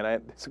 okay? And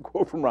it's a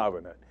quote from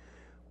Robin Hood.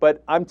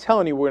 But I'm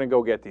telling you, we're going to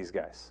go get these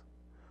guys.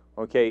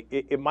 Okay,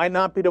 it might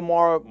not be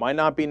tomorrow, it might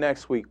not be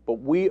next week, but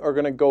we are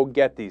going to go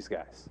get these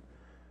guys.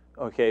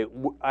 Okay,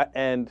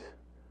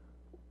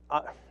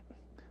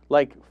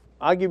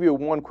 I'll give you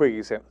one quick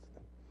example.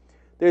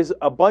 There's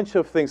a bunch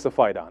of things to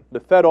fight on.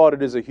 The Fed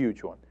audit is a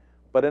huge one.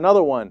 But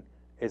another one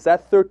is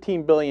that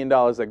 $13 billion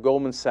that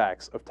Goldman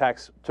Sachs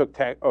took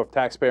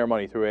taxpayer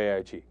money through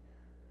AIG.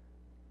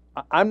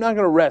 I'm not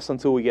going to rest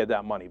until we get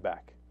that money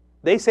back.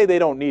 They say they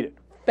don't need it.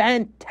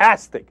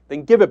 Fantastic.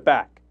 Then give it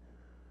back.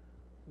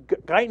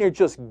 Geithner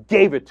just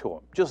gave it to them.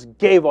 Just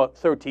gave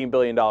 $13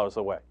 billion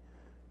away.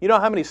 You know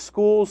how many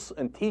schools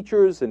and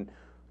teachers and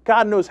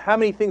God knows how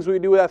many things we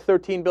could do with that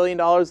 $13 billion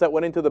that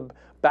went into the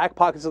back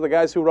pockets of the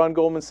guys who run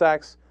Goldman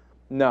Sachs?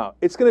 No,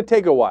 it's going to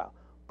take a while.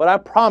 But I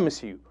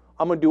promise you,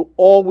 I'm going to do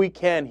all we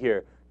can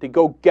here to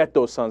go get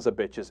those sons of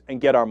bitches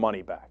and get our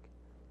money back.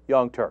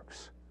 Young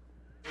Turks.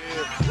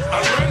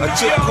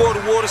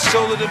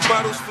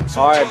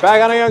 All right,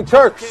 back on the Young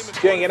Turks.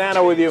 Jane and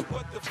Anna with you.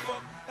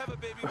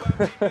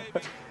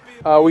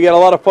 We got a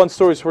lot of fun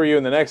stories for you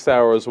in the next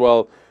hour as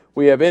well.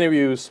 We have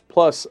interviews,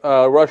 plus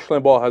Rush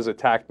Limbaugh has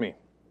attacked me.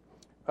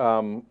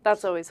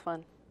 That's always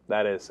fun.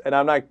 That is. And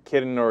I'm not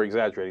kidding or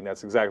exaggerating.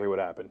 That's exactly what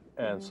happened.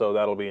 And so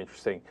that'll be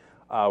interesting.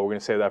 We're going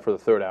to save that for the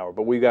third hour.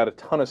 But we've got a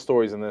ton of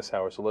stories in this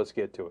hour, so let's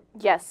get to it.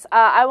 Yes.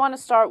 I want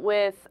to start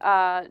with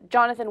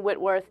Jonathan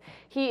Whitworth.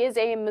 He is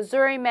a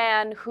Missouri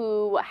man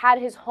who had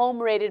his home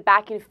raided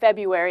back in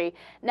February.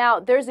 Now,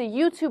 there's a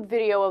YouTube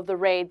video of the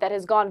raid that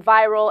has gone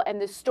viral,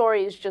 and this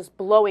story is just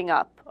blowing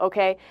up,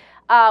 okay?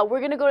 We're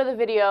going to go to the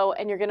video,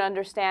 and you're going to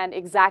understand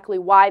exactly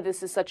why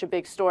this is such a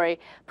big story.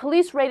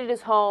 Police raided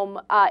his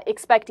home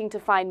expecting to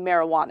find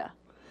marijuana.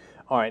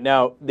 All right.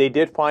 Now, they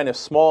did find a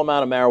small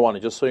amount of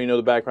marijuana, just so you know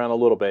the background a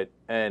little bit.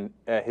 And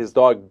his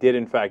dog did,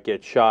 in fact,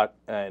 get shot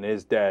and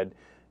is dead.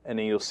 And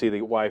then you'll see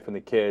the wife and the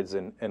kids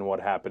and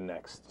what happened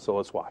next. So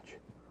let's watch.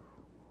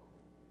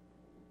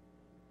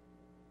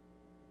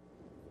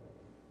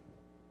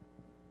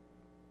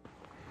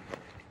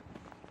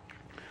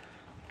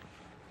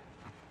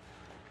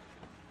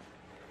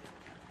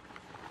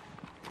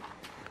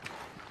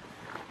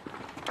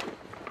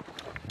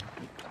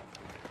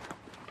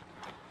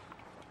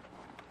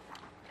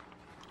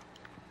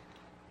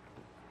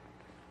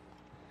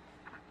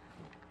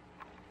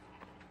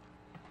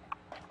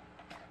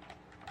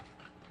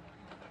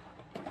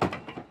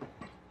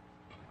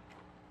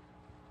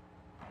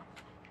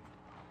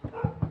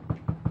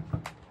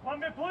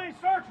 Columbia Police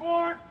search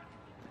warrant!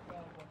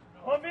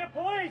 Columbia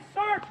Police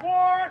search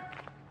warrant!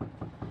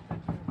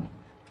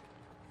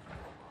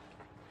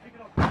 Take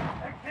it up.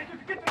 Hey,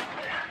 get to the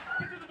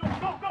door.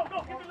 Go, go, go.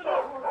 Get to the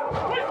door.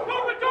 Police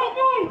department, don't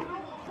move!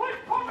 Police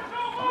department,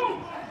 don't move!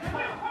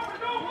 Police department,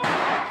 don't move! Police department, don't move!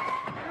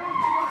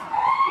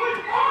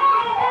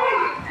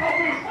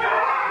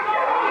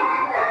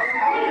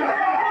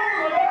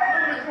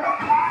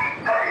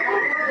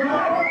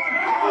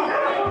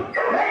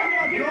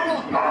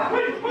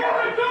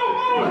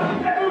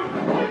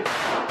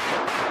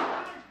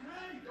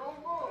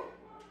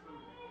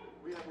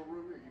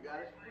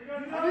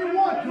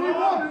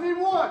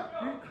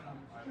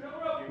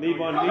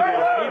 one.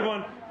 Need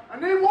one. I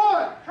need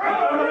one.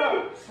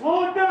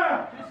 Slow it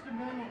down. Just a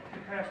minute.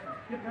 Get past me.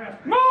 Get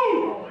past me.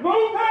 Move!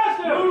 Move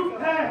past him! Move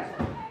past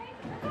him.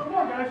 Come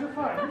on, guys. You're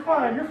fine. You're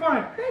fine. You're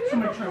fine. So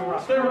make sure you're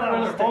stay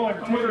around there.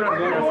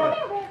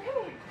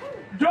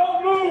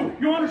 Don't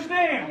move. You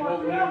understand?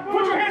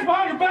 Put your hands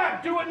behind your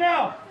back. Do it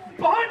now.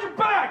 Behind your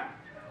back.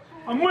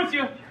 I'm with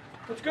you.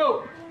 Let's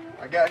go.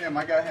 I got him.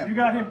 You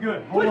got him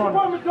good. Hold on.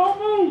 Department, don't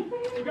move.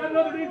 You got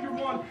another injured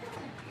one.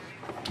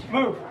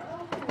 Move.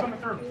 Coming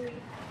through.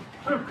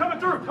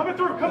 Coming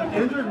through.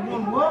 Injured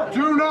one what?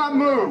 Do not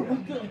move.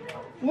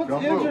 What's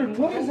Don't injured? move.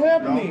 What is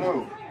happening? Don't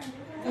move.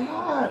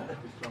 God.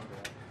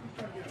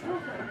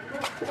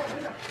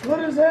 What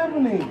is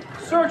happening?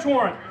 Search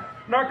warrant.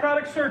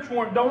 Narcotic search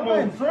warrant. Don't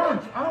Fine, move.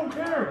 search. I don't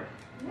care.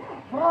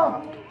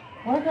 Fuck.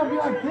 Why gotta be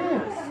like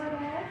this?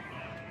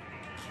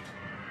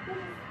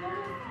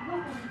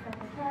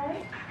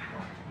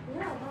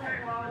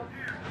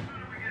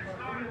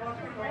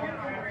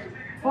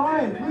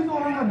 Fine, please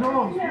don't hurt my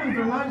dogs. Please,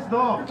 they're nice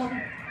dogs.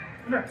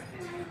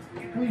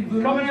 Please,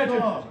 they're Coming nice at you.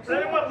 dogs.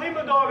 Say what? Leave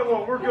the dog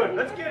alone. We're good.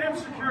 Let's get him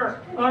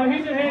secure.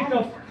 He's in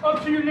handcuffs.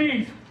 Up to your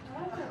knees.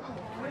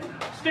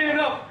 Stand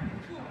up.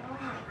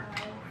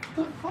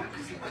 What the fuck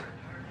is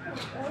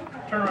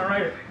that? Turn around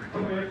right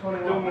here.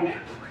 Don't move.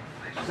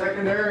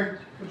 Secondary.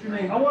 What's your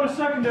name? I want a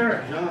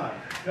secondary. John,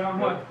 John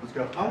what? Let's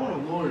go. I want a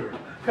lawyer.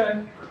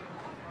 Okay.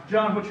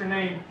 John, what's your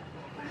name?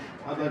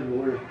 I'd like a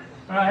lawyer.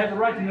 I have the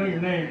right to know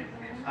your name.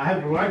 I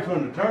have a right to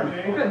an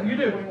attorney. Okay, you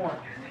do. What do you want?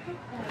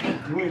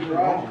 You ain't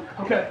wrong.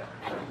 Okay.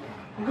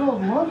 It goes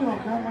money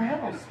on my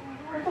house.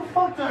 What the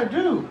fuck did I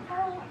do?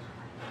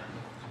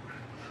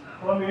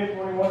 Let me hit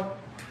 21.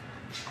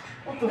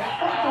 What the fuck did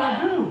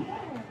I do?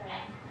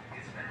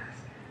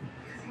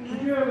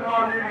 Did you have an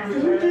arm?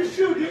 Did you just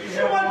shoot? Did you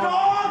shoot my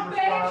dog?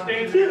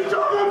 Stand You still.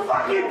 shot my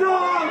fucking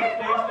dog!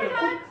 Stand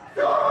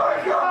still. Oh my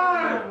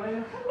god!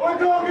 My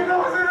dog is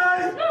always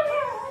nice!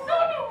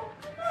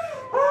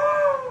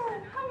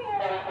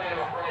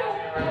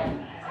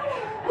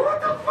 What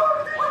the fuck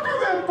did you do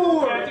that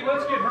for? Kathy,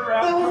 let's get her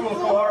out to a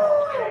car.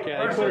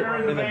 Yeah, Or they sit put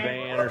her her in the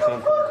van or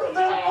something. What was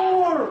that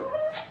for?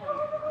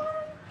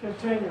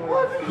 Continue.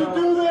 Why did you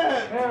do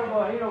that? Have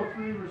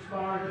 803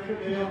 responder,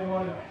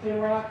 1501 Tin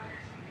Rock.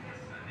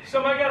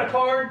 Somebody got a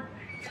card?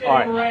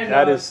 All right,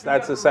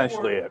 that's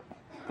essentially it.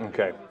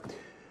 Okay.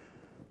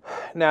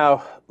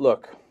 Now,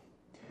 look,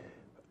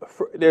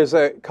 there's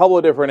a couple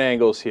of different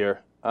angles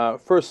here.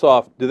 First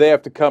off, do they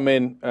have to come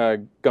in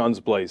guns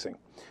blazing?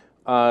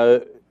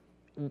 I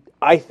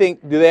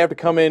think, do they have to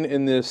come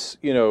in this,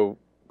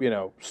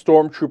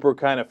 stormtrooper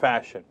kind of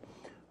fashion?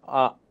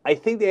 I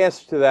think the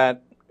answer to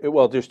that,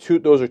 well,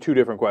 those are two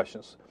different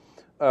questions.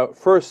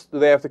 First, do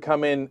they have to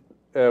come in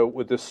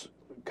with this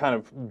kind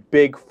of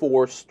big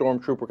force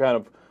stormtrooper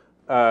kind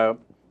of,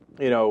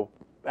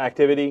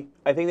 activity?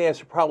 I think the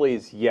answer probably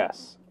is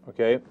yes.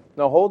 Okay.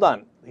 Now hold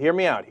on. Hear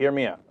me out.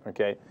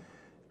 Okay.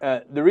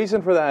 The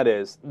reason for that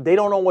is they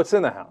don't know what's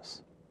in the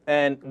house,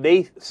 and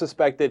they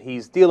suspect that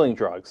he's dealing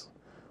drugs.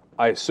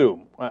 I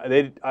assume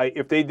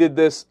if they did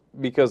this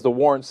because the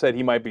warrant said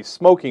he might be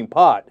smoking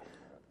pot,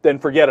 then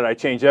forget it. I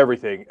change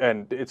everything,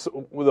 and it's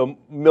with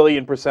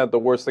 1,000,000% the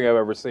worst thing I've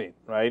ever seen.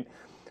 Right.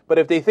 But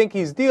if they think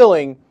he's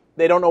dealing,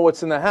 they don't know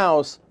what's in the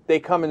house. They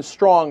come in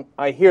strong.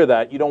 I hear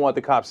that. You don't want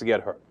the cops to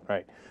get hurt,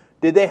 right?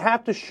 Did they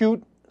have to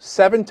shoot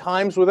 7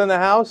 times within the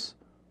house?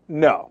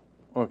 No.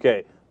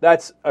 Okay.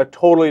 That's a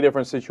totally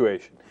different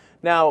situation.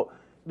 Now,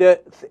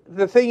 the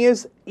thing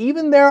is,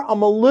 even there,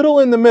 I'm a little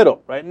in the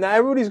middle, right? Now,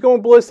 everybody's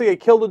going ballistic. They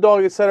killed the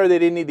dog, etc. They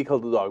didn't need to kill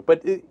the dog.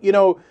 But,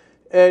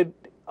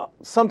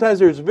 sometimes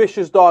there's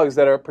vicious dogs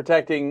that are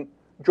protecting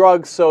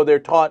drugs, so they're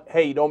taught,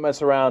 hey, you don't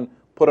mess around,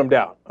 put them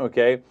down,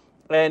 okay?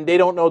 And they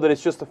don't know that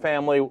it's just a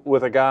family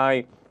with a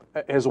guy,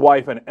 his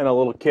wife, and a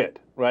little kid,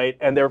 right?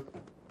 And their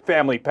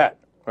family pet,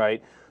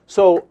 right?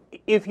 So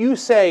if you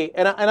say,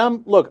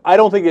 look, I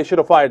don't think they should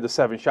have fired the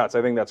 7 shots.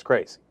 I think that's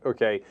crazy,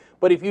 okay?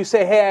 But if you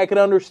say, hey, I can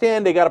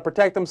understand, they got to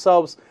protect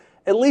themselves,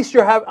 at least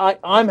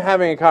I'm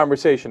having a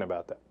conversation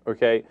about that,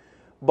 okay?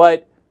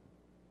 But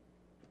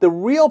the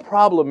real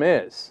problem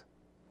is,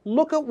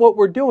 look at what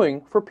we're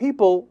doing for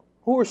people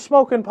who are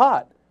smoking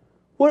pot.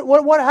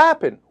 What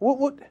happened?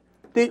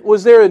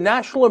 Was there a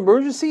national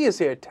emergency? Is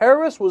there a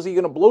terrorist? Was he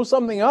going to blow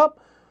something up?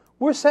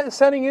 We're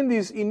sending in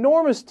these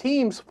enormous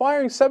teams,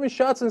 firing 7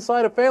 shots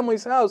inside a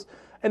family's house,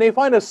 and they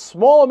find a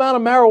small amount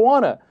of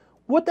marijuana.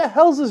 What the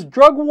hell is this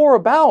drug war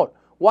about?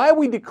 Why have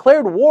we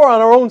declared war on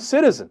our own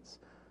citizens?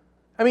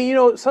 I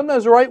mean,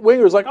 sometimes the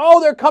right-wingers like, oh,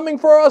 they're coming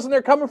for us and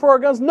they're coming for our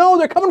guns. No,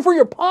 they're coming for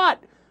your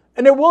pot.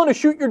 And they're willing to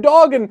shoot your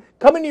dog and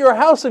come into your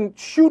house and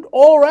shoot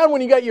all around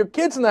when you got your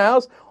kids in the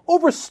house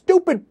over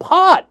stupid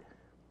pot.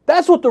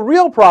 That's what the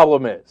real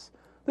problem is.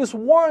 This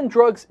war on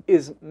drugs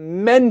is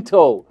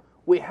mental.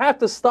 We have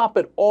to stop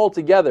it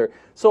altogether.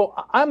 So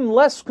I'm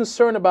less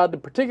concerned about the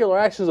particular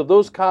actions of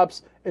those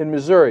cops in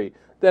Missouri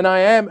than I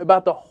am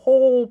about the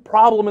whole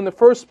problem in the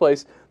first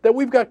place, that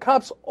we've got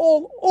cops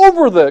all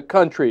over the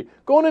country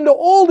going into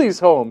all these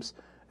homes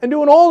and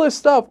doing all this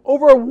stuff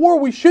over a war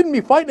we shouldn't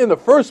be fighting in the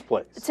first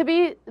place. To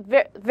be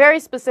very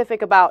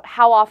specific about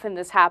how often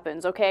this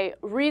happens, okay,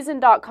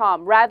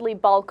 Reason.com, Radley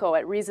Balco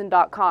at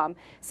Reason.com,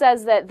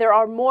 says that there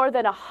are more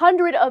than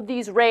 100 of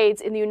these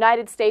raids in the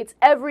United States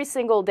every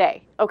single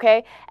day,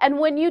 okay? And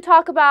when you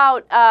talk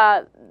about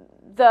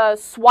the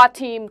SWAT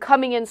team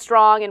coming in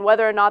strong and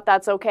whether or not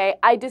that's okay,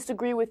 I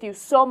disagree with you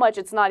so much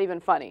it's not even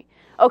funny.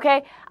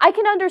 Okay, I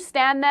can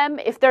understand them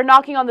if they're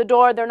knocking on the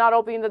door, they're not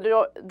opening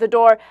the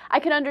door. I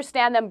can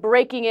understand them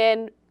breaking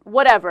in,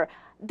 whatever.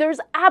 There's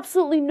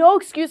absolutely no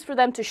excuse for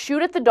them to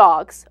shoot at the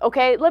dogs.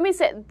 Okay, let me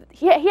say,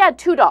 he had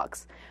 2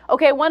 dogs.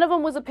 Okay, one of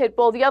them was a pit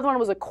bull, the other one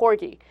was a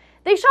corgi.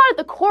 They shot at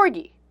the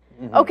corgi.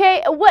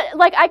 Okay,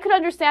 like I could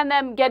understand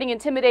them getting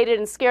intimidated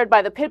and scared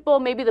by the pit bull.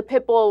 Maybe the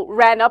pit bull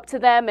ran up to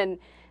them and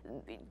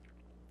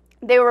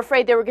they were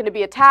afraid they were going to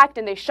be attacked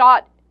and they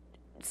shot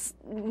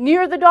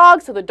near the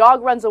dog, so the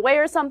dog runs away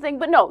or something.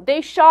 But no, they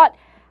shot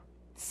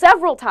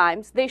several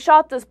times. They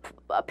shot this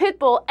pit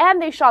bull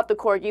and they shot the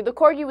corgi. The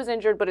corgi was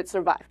injured, but it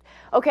survived.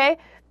 Okay?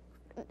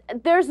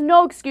 There's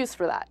no excuse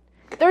for that.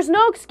 There's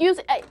no excuse.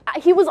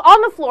 He was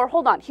on the floor.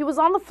 Hold on. He was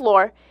on the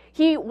floor.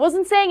 He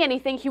wasn't saying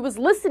anything. He was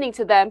listening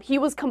to them. He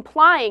was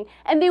complying,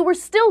 and they were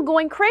still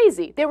going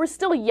crazy. They were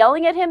still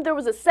yelling at him. There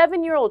was a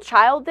 7-year-old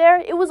child there.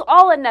 It was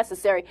all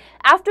unnecessary.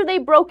 After they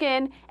broke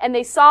in and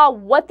they saw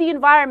what the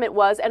environment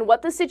was and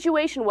what the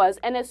situation was,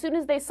 and as soon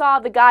as they saw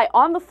the guy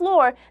on the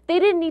floor, they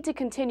didn't need to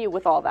continue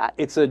with all that.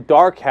 It's a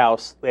dark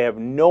house. They have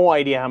no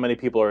idea how many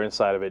people are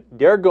inside of it.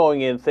 They're going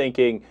in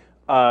thinking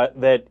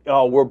that,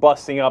 oh, we're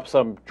busting up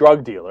some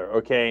drug dealer,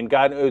 okay, and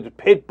got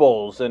pit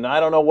bulls, and I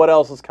don't know what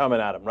else is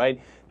coming at them,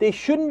 right? They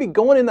shouldn't be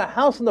going in the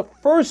house in the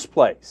first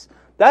place.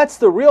 That's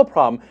the real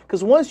problem,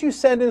 because once you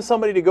send in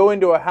somebody to go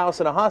into a house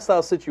in a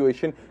hostile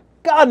situation,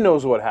 God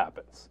knows what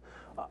happens.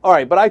 All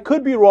right, but I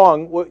could be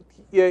wrong.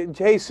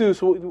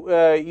 Jesus,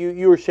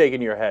 you were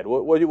shaking your head.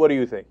 What do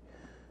you think?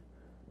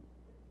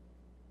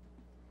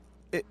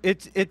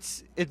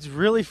 It's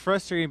really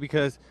frustrating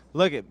because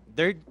look,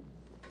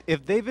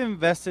 if they've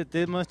invested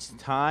this much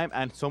time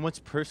and so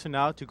much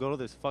personnel to go to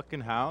this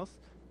fucking house,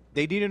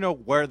 they need to know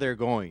where they're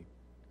going.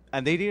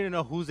 And they need to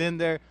know who's in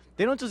there.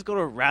 They don't just go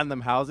to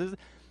random houses.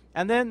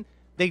 And then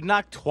they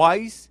knock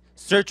twice,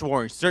 search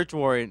warrant, search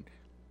warrant.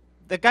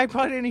 The guy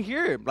probably didn't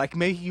hear him. Like,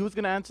 maybe he was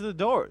going to answer the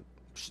door.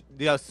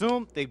 They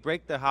assume, they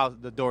break the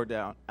door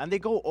down. And they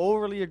go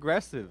overly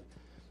aggressive.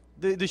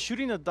 The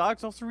shooting of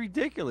dogs also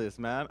ridiculous,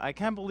 man. I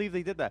can't believe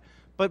they did that.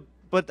 But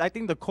I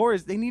think the core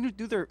is they need to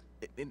do their...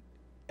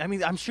 I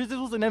mean, I'm sure this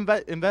was an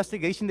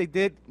investigation they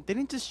did. They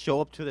didn't just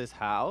show up to this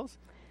house.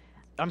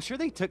 I'm sure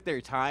they took their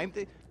time.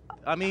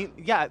 I mean,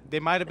 yeah, they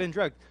might have been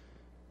drugged.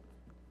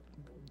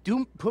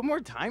 Put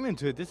more time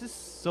into it. This is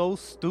so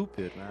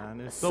stupid,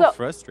 man. It's so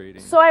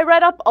frustrating. So I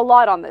read up a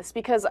lot on this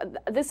because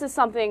this is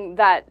something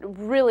that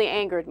really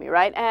angered me,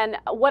 right? And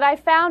what I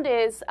found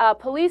is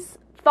police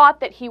thought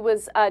that he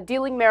was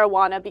dealing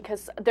marijuana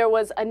because there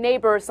was a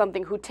neighbor or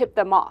something who tipped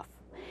them off.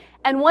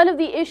 And one of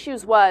the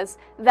issues was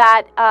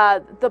that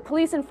the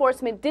police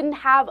enforcement didn't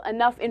have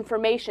enough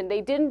information.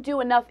 They didn't do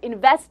enough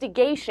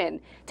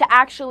investigation to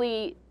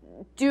actually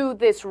do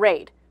this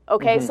raid.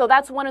 Okay, so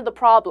that's one of the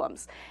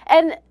problems.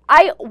 And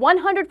I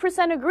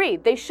 100% agree.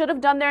 They should have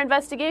done their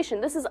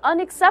investigation. This is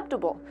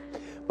unacceptable.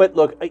 But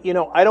look, you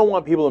know, I don't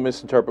want people to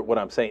misinterpret what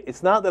I'm saying.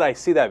 It's not that I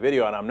see that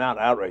video and I'm not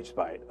outraged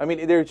by it. I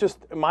mean, they're just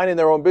minding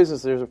their own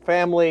business. There's a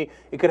family.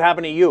 It could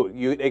happen to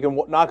you. They can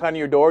knock on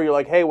your door. You're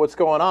like, hey, what's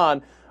going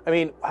on? I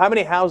mean, how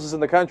many houses in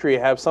the country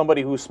have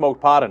somebody who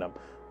smoked pot in them?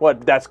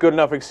 What, that's good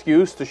enough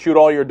excuse to shoot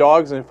all your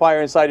dogs and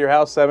fire inside your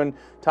house 7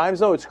 times?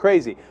 No, it's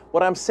crazy.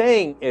 What I'm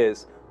saying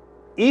is,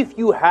 if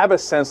you have a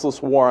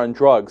senseless war on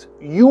drugs,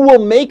 you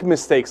will make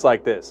mistakes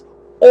like this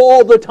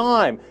all the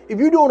time. If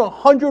you're doing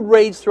 100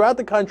 raids throughout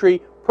the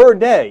country per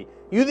day,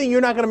 you think you're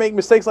not going to make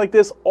mistakes like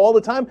this all the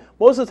time?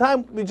 Most of the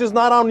time, it's just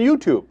not on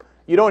YouTube.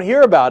 You don't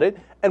hear about it.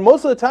 And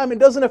most of the time, it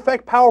doesn't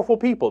affect powerful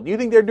people. Do you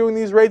think they're doing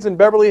these raids in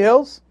Beverly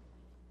Hills?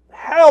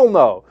 Hell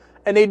no.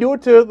 And they do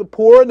it to the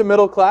poor and the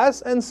middle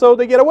class, and so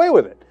they get away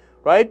with it,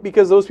 right?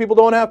 Because those people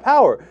don't have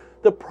power.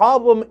 The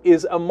problem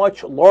is a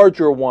much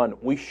larger one.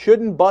 We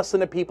shouldn't bust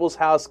into people's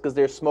house because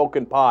they're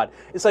smoking pot.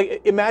 It's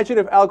like, imagine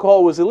if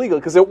alcohol was illegal,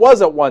 because it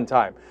was at one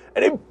time.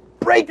 And they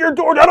break your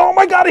door down. Oh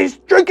my God, he's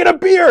drinking a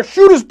beer.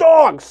 Shoot his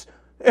dogs.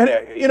 And,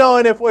 you know,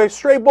 and if a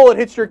stray bullet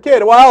hits your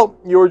kid, well,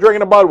 you were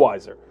drinking a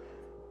Budweiser.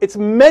 It's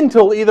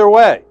mental either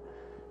way.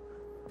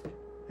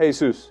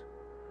 Jesus.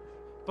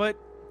 But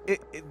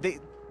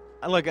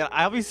look,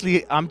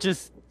 obviously, I'm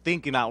just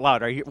thinking out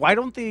loud. Right? Why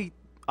don't they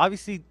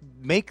obviously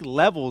make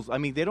levels? I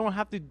mean, they don't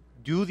have to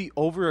do the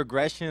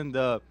over-aggression,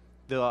 the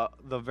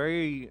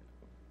very...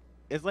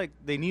 It's like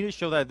they need to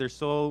show that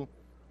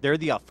they're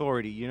the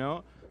authority, you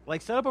know?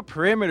 Like, set up a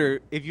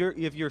perimeter. If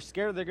you're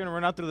scared they're going to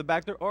run out through the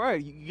back door, all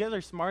right, you guys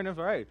are smart enough,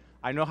 all right.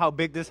 I know how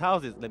big this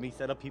house is. Let me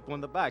set up people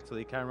in the back so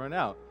they can't run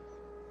out.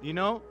 You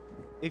know?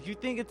 If you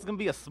think it's going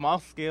to be a small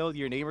scale,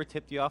 your neighbor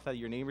tipped you off that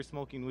your neighbor's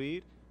smoking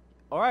weed,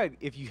 all right,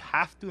 if you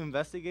have to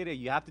investigate it,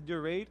 you have to do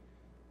a raid,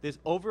 this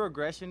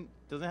over-aggression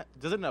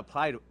doesn't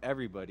apply to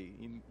everybody.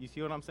 You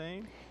see what I'm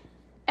saying?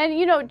 And,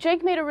 you know,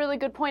 Jake made a really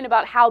good point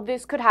about how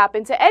this could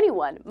happen to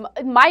anyone.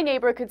 My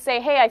neighbor could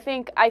say, hey, I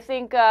think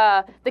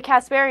the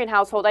Kasparian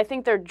household, I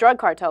think they're drug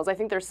cartels. I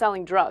think they're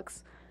selling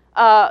drugs.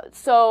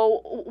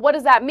 So what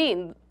does that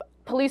mean?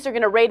 Police are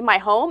going to raid my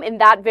home in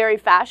that very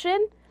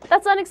fashion?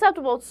 That's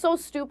unacceptable. It's so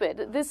stupid.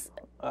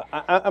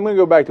 I'm going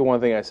to go back to one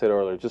thing I said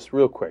earlier, just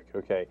real quick,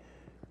 okay?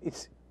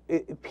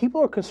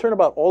 People are concerned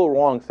about all the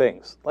wrong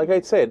things. Like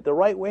I said, the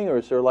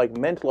right-wingers are like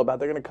mental about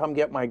they're going to come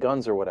get my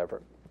guns or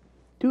whatever.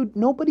 Dude,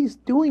 nobody's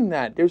doing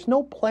that. There's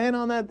no plan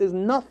on that. There's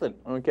nothing,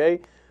 okay?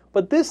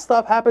 But this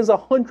stuff happens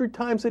 100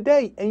 times a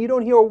day, and you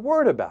don't hear a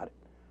word about it.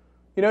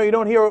 You know, you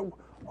don't hear,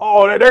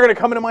 oh, they're going to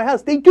come into my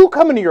house. They do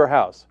come into your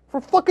house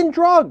for fucking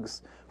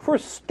drugs, for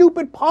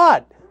stupid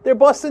pot. They're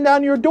busting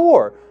down your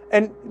door.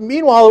 And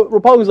meanwhile,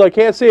 Republicans are like,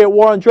 can't say it,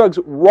 war on drugs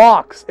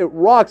rocks. It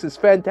rocks. It's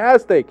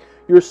fantastic.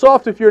 You're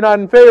soft if you're not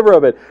in favor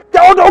of it.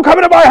 Don't come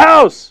into my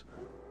house.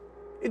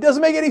 It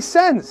doesn't make any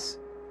sense.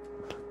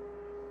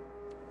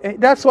 And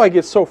that's why I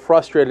get so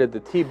frustrated at the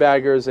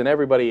teabaggers and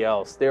everybody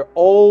else. They're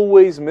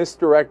always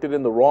misdirected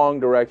in the wrong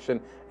direction,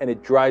 and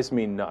it drives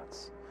me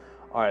nuts.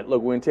 All right,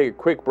 look, we're going to take a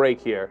quick break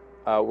here.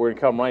 We're going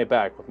to come right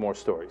back with more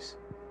stories.